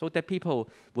attractiveness so that people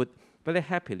would very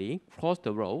happily cross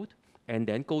the road and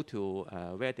then go to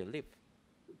where they live.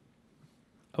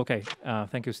 Okay,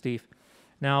 thank you, Steve.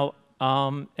 Now,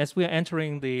 as we are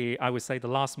entering I would say, the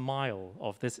last mile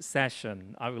of this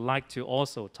session, I would like to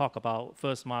also talk about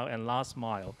first mile and last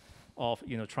mile of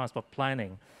transport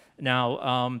planning.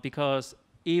 Now, because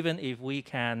even if we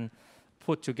can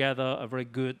put together a very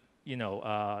good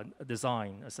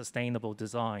design, a sustainable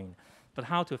design, but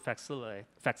how to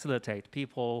facilitate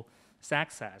people's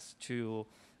access to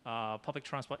public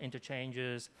transport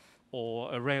interchanges,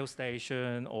 or a rail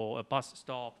station, or a bus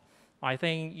stop, I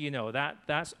think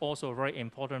that's also a very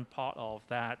important part of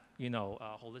that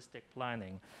holistic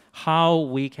planning. How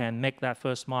we can make that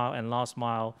first mile and last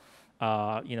mile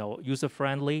user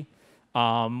friendly,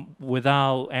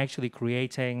 without actually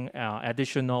creating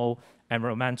additional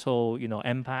environmental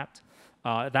impact.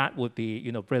 that would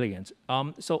be, brilliant.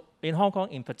 So in Hong Kong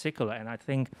in particular, and I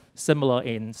think similar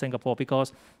in Singapore,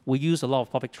 because we use a lot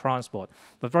of public transport,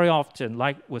 but very often,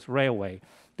 like with railway,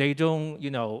 they don't,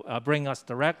 bring us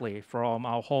directly from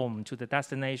our home to the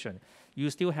destination. You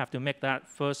still have to make that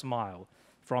first mile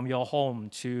from your home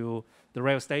to the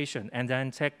rail station, and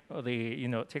then take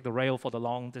the rail for the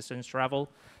long distance travel.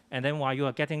 And then while you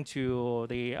are getting to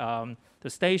the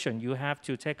station, you have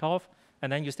to take off,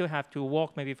 and then you still have to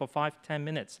walk maybe for 5-10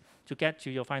 minutes to get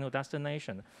to your final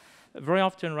destination. Very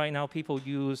often right now, people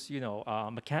use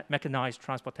mechanized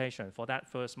transportation for that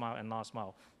first mile and last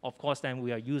mile. Of course, then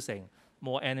we are using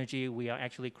more energy. We are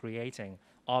actually creating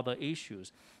other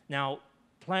issues. Now,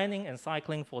 planning and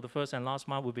cycling for the first and last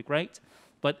mile would be great,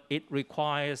 but it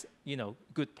requires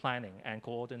good planning and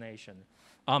coordination.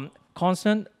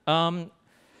 Constant.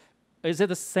 Is it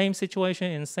the same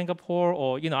situation in Singapore,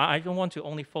 or I don't want to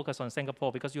only focus on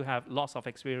Singapore because you have lots of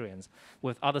experience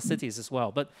with other cities as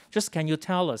well. But just can you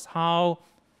tell us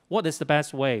what is the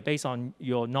best way, based on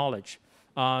your knowledge,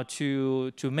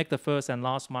 to make the first and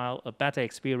last mile a better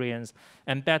experience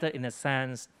and better in a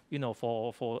sense,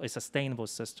 for a sustainable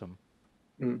system?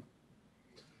 Mm.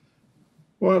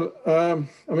 Well,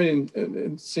 I mean,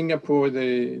 in Singapore,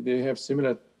 they have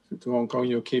similar to Hong Kong,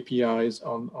 KPIs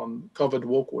on covered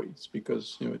walkways,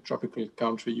 because a tropical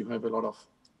country, you have a lot of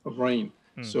rain.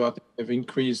 So I think they've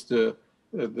increased the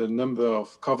number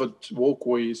of covered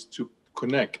walkways to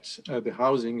connect the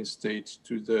housing estates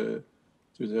to the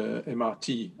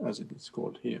MRT, as it is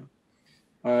called here.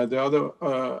 The other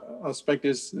aspect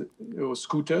is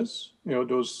scooters.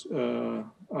 Those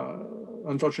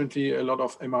unfortunately, a lot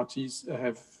of MRTs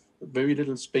have very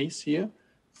little space here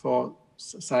for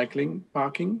cycling,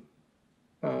 parking.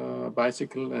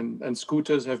 Bicycle and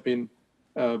scooters have been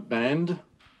banned.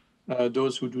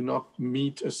 Those who do not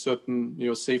meet a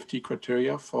certain safety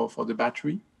criteria for the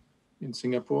battery in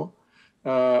Singapore.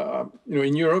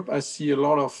 In Europe, I see a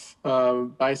lot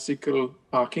of bicycle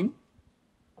parking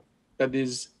that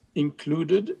is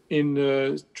included in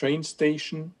the train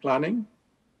station planning,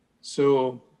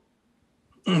 so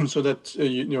that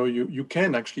you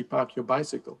can actually park your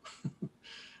bicycle.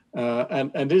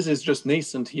 And this is just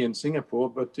nascent here in Singapore,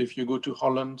 but if you go to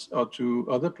Holland or to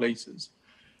other places,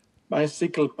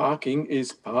 bicycle parking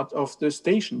is part of the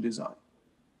station design.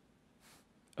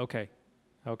 Okay.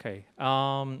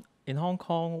 In Hong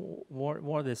Kong,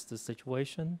 what is the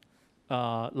situation?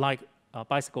 Like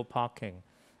bicycle parking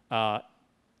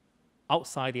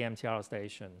outside the MTR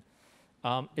station,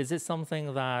 is it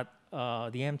something that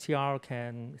the MTR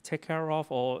can take care of,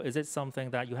 or is it something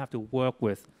that you have to work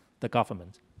with the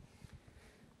government?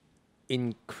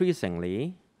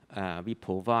 Increasingly, we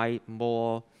provide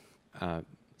more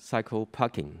cycle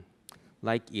parking.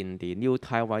 Like in the new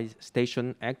Taiwan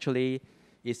station, actually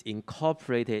is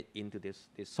incorporated into this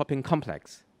shopping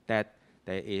complex, that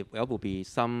there will be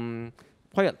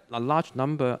quite a large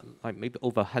number, like maybe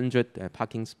over 100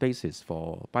 parking spaces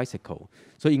for bicycle.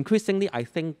 So increasingly, I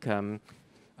think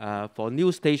for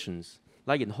new stations,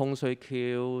 like in Hong Shui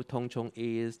Kiu, Tung Chung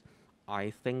East,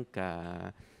 I think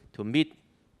to meet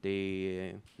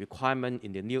the requirement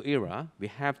in the new era, we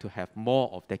have to have more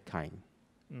of that kind.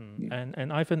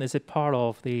 And Ivan, is it part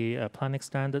of the planning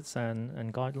standards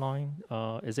and guideline?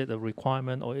 Is it a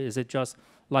requirement, or is it just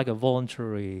like a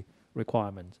voluntary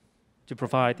requirement to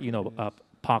provide, a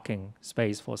parking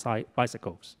space for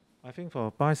bicycles? I think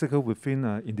for bicycle within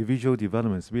individual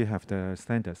developments, we have the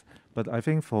standards. But I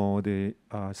think for the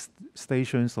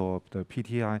stations or the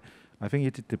PTI, I think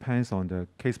it depends on the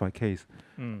case by case.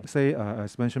 Say,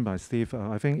 as mentioned by Steve,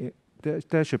 I think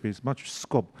there should be much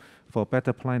scope for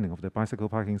better planning of the bicycle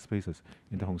parking spaces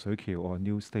in the Hong Shui Kiu or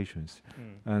new stations.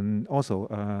 And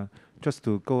also, just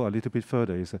to go a little bit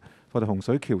further, is for the Hong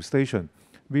Shui Kiu station,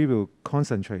 we will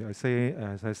concentrate,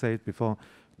 as I said before,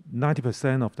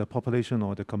 90% of the population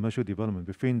or the commercial development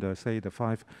within the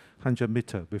 500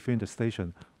 meter within the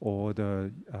station or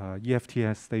the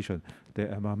EFTS station, the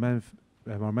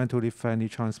environmentally friendly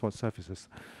transport services.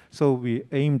 So we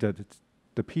aim that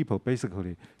the people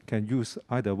basically can use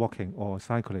either walking or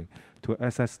cycling to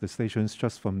access the stations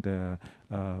just from the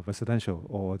residential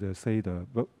or the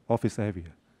office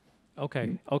area.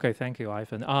 Okay, thank you,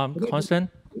 Ivan. Constant?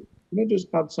 Can I just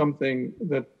add something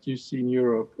that you see in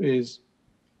Europe is,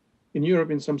 in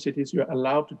Europe, in some cities, you're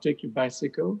allowed to take your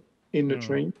bicycle in the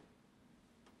train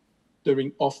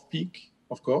during off-peak,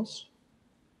 of course.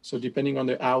 So depending on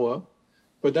the hour.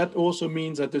 But that also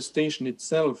means that the station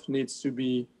itself needs to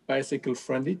be bicycle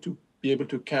friendly to be able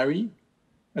to carry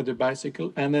the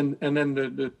bicycle. And then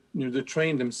the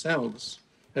train themselves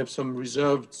have some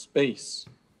reserved space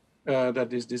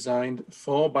that is designed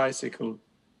for bicycle.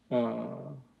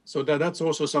 So that's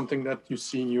also something that you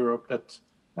see in Europe that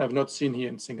I have not seen here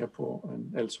in Singapore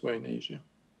and elsewhere in Asia.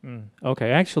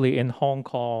 Okay, actually in Hong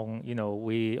Kong,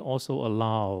 we also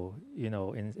allow,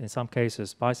 in some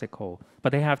cases bicycle,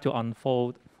 but they have to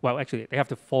unfold, well, actually they have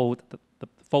to fold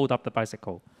up the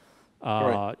bicycle.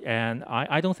 And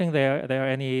I don't think there are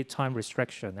any time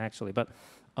restriction actually, but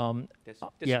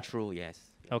that's true, yes.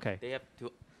 Okay. They have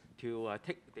to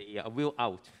take the wheel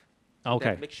out.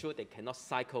 Okay. Make sure they cannot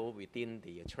cycle within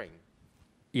the train.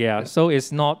 Yeah, so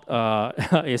it's not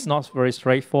it's not very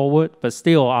straightforward, but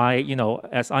still,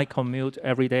 as I commute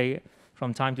every day,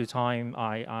 from time to time,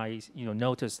 I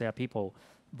notice there are people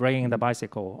bringing the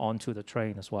bicycle onto the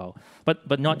train as well,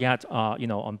 but not yet,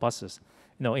 on buses.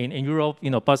 In Europe,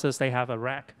 buses, they have a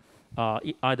rack,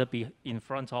 either be in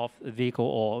front of the vehicle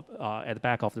or at the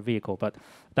back of the vehicle, but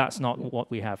that's not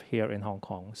what we have here in Hong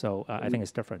Kong. So I think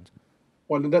it's different.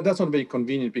 Well, that's not very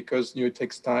convenient because it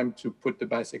takes time to put the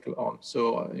bicycle on.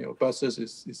 So buses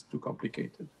is too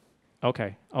complicated.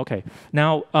 Okay.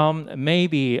 Now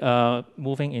maybe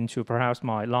moving into perhaps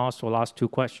my last two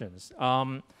questions.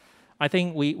 I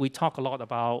think we talk a lot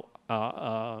about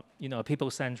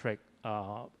people-centric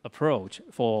approach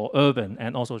for urban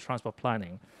and also transport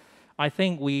planning. I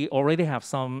think we already have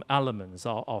some elements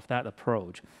of that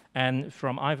approach. And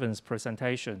from Ivan's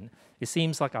presentation, it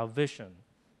seems like our vision,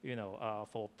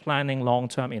 for planning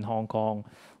long-term in Hong Kong,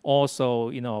 also,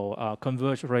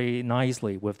 converge very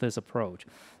nicely with this approach.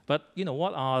 But,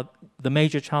 what are the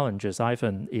major challenges,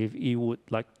 Ivan, if you would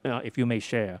like, if you may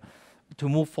share, to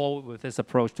move forward with this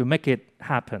approach, to make it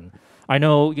happen? I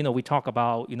know, we talk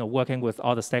about, working with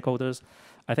other stakeholders.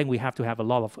 I think we have to have a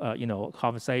lot of,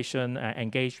 conversation,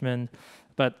 engagement.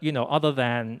 But, other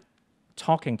than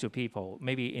talking to people,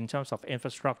 maybe in terms of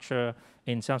infrastructure,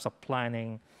 in terms of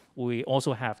planning, we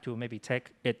also have to maybe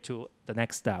take it to the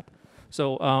next step.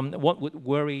 So what would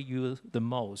worry you the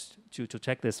most to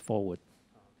take this forward?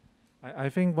 I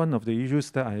think one of the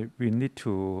issues that we need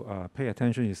to pay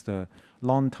attention is the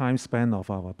long time span of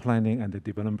our planning and the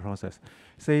development process.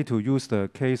 Say, to use the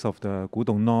case of the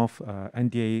Gudong North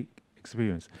NDA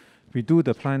experience. We do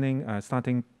the planning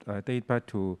starting date back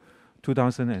to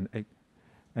 2008.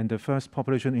 And the first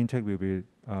population intake will be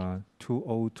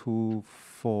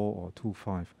 2024 or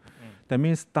 25. That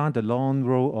means down the long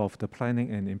road of the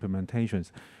planning and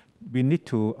implementations, we need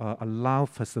to allow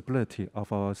flexibility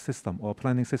of our system or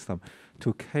planning system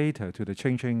to cater to the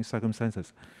changing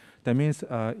circumstances. That means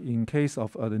in case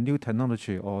of the new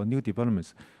technology or new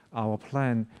developments, our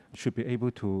plan should be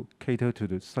able to cater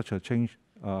to such a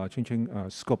changing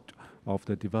scope of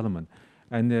the development.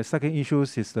 And the second issue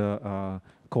is the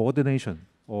coordination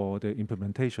or the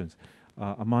implementations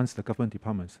amongst the government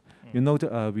departments.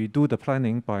 We do the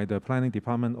planning by the planning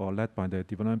department or led by the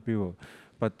development bureau,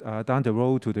 but down the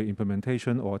road to the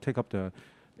implementation or take up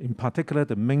in particular,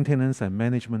 the maintenance and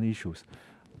management issues.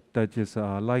 That is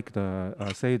like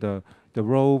the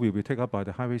road will be taken up by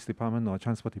the highways department or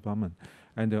transport department,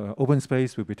 and the open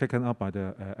space will be taken up by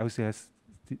the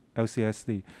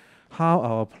LCSD. How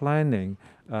our planning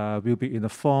will be in the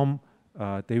form,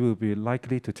 they will be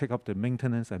likely to take up the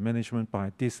maintenance and management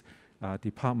by these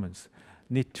departments,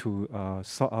 need to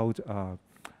sort out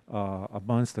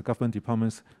amongst the government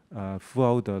departments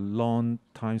throughout the long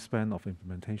time span of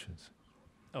implementations.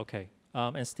 Okay,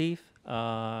 and Steve,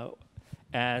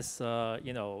 as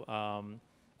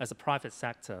as a private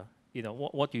sector,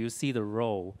 what do you see the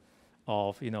role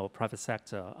of private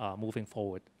sector moving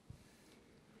forward?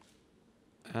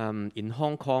 In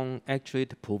Hong Kong, actually,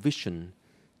 the provision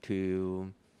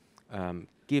to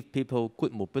give people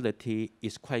good mobility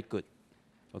is quite good.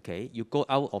 Okay, you go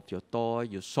out of your door,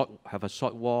 you have a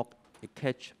short walk, you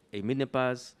catch a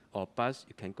minibus or bus,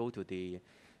 you can go to the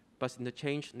bus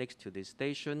interchange next to the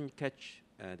station, catch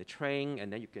the train,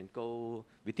 and then you can go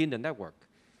within the network.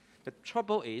 The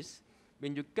trouble is,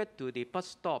 when you get to the bus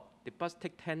stop, the bus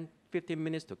takes 10-15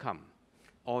 minutes to come,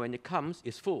 or when it comes,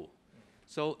 it's full.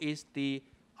 So it's the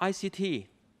ICT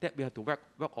that we have to work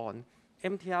on.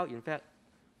 MTR, in fact,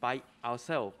 by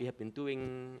ourselves, we have been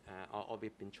doing, or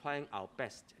we've been trying our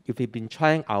best. We've been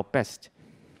trying our best,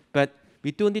 but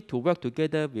we do need to work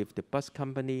together with the bus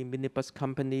company, minibus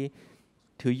company,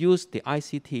 to use the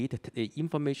ICT, the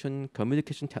information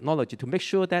communication technology, to make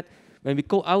sure that when we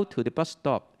go out to the bus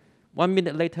stop, 1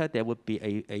 minute later there would be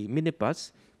a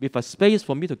minibus with a space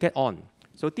for me to get on.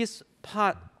 So this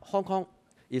part, Hong Kong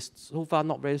is so far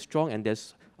not very strong, and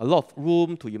there's a lot of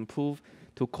room to improve,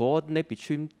 to coordinate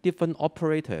between different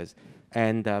operators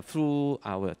and through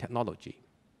our technology.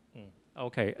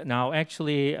 Okay, now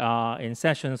actually in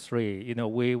session 3,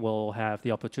 we will have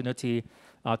the opportunity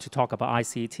to talk about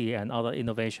ICT and other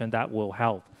innovation that will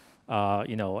help,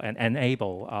 and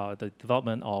enable the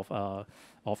development of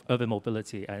urban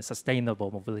mobility and sustainable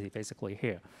mobility basically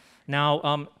here.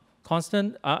 Now,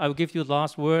 Constant, I will give you the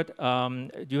last word.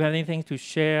 Do you have anything to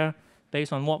share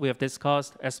based on what we have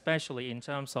discussed, especially in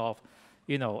terms of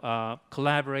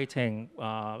collaborating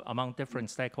among different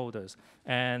stakeholders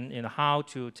and how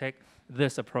to take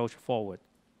this approach forward?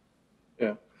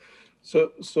 Yeah.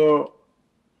 So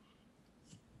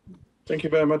thank you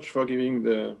very much for giving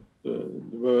the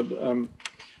word.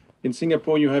 In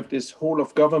Singapore, you have this whole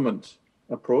of government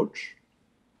approach,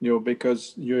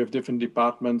 because you have different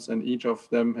departments and each of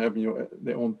them have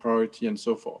their own priority and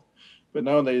so forth. But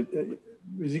now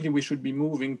basically we should be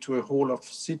moving to a whole of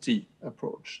city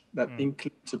approach that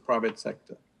includes the private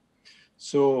sector.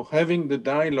 So having the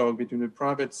dialogue between the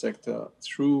private sector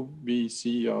through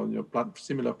BEC or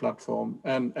similar platform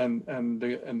and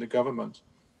the government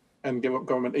and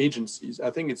government agencies,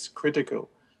 I think it's critical,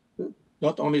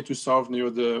 not only to solve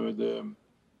the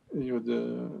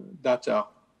data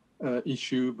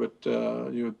issue, but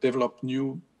develop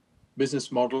new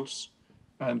business models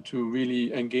and to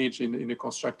really engage in a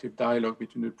constructive dialogue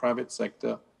between the private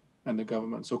sector and the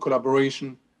government. So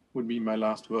collaboration would be my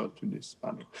last word to this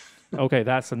panel. Okay,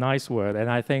 that's a nice word,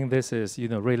 and I think this is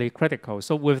really critical.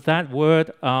 So with that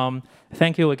word,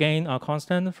 thank you again,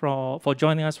 Constant, for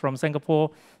joining us from Singapore,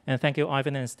 and thank you,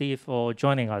 Ivan and Steve, for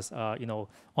joining us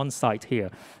on site here.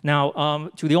 Now,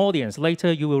 to the audience,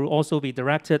 later you will also be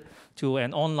directed to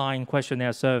an online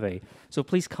questionnaire survey. So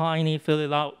please kindly fill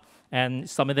it out and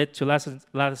submit it to let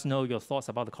us know your thoughts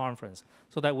about the conference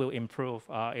so that we'll improve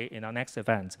in our next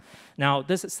event. Now,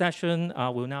 this session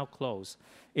will now close.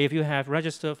 If you have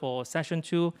registered for session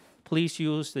 2, please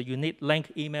use the unique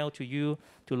link emailed to you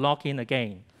to log in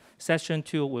again. Session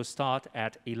 2 will start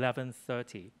at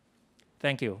 11:30.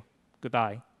 Thank you.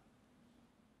 Goodbye.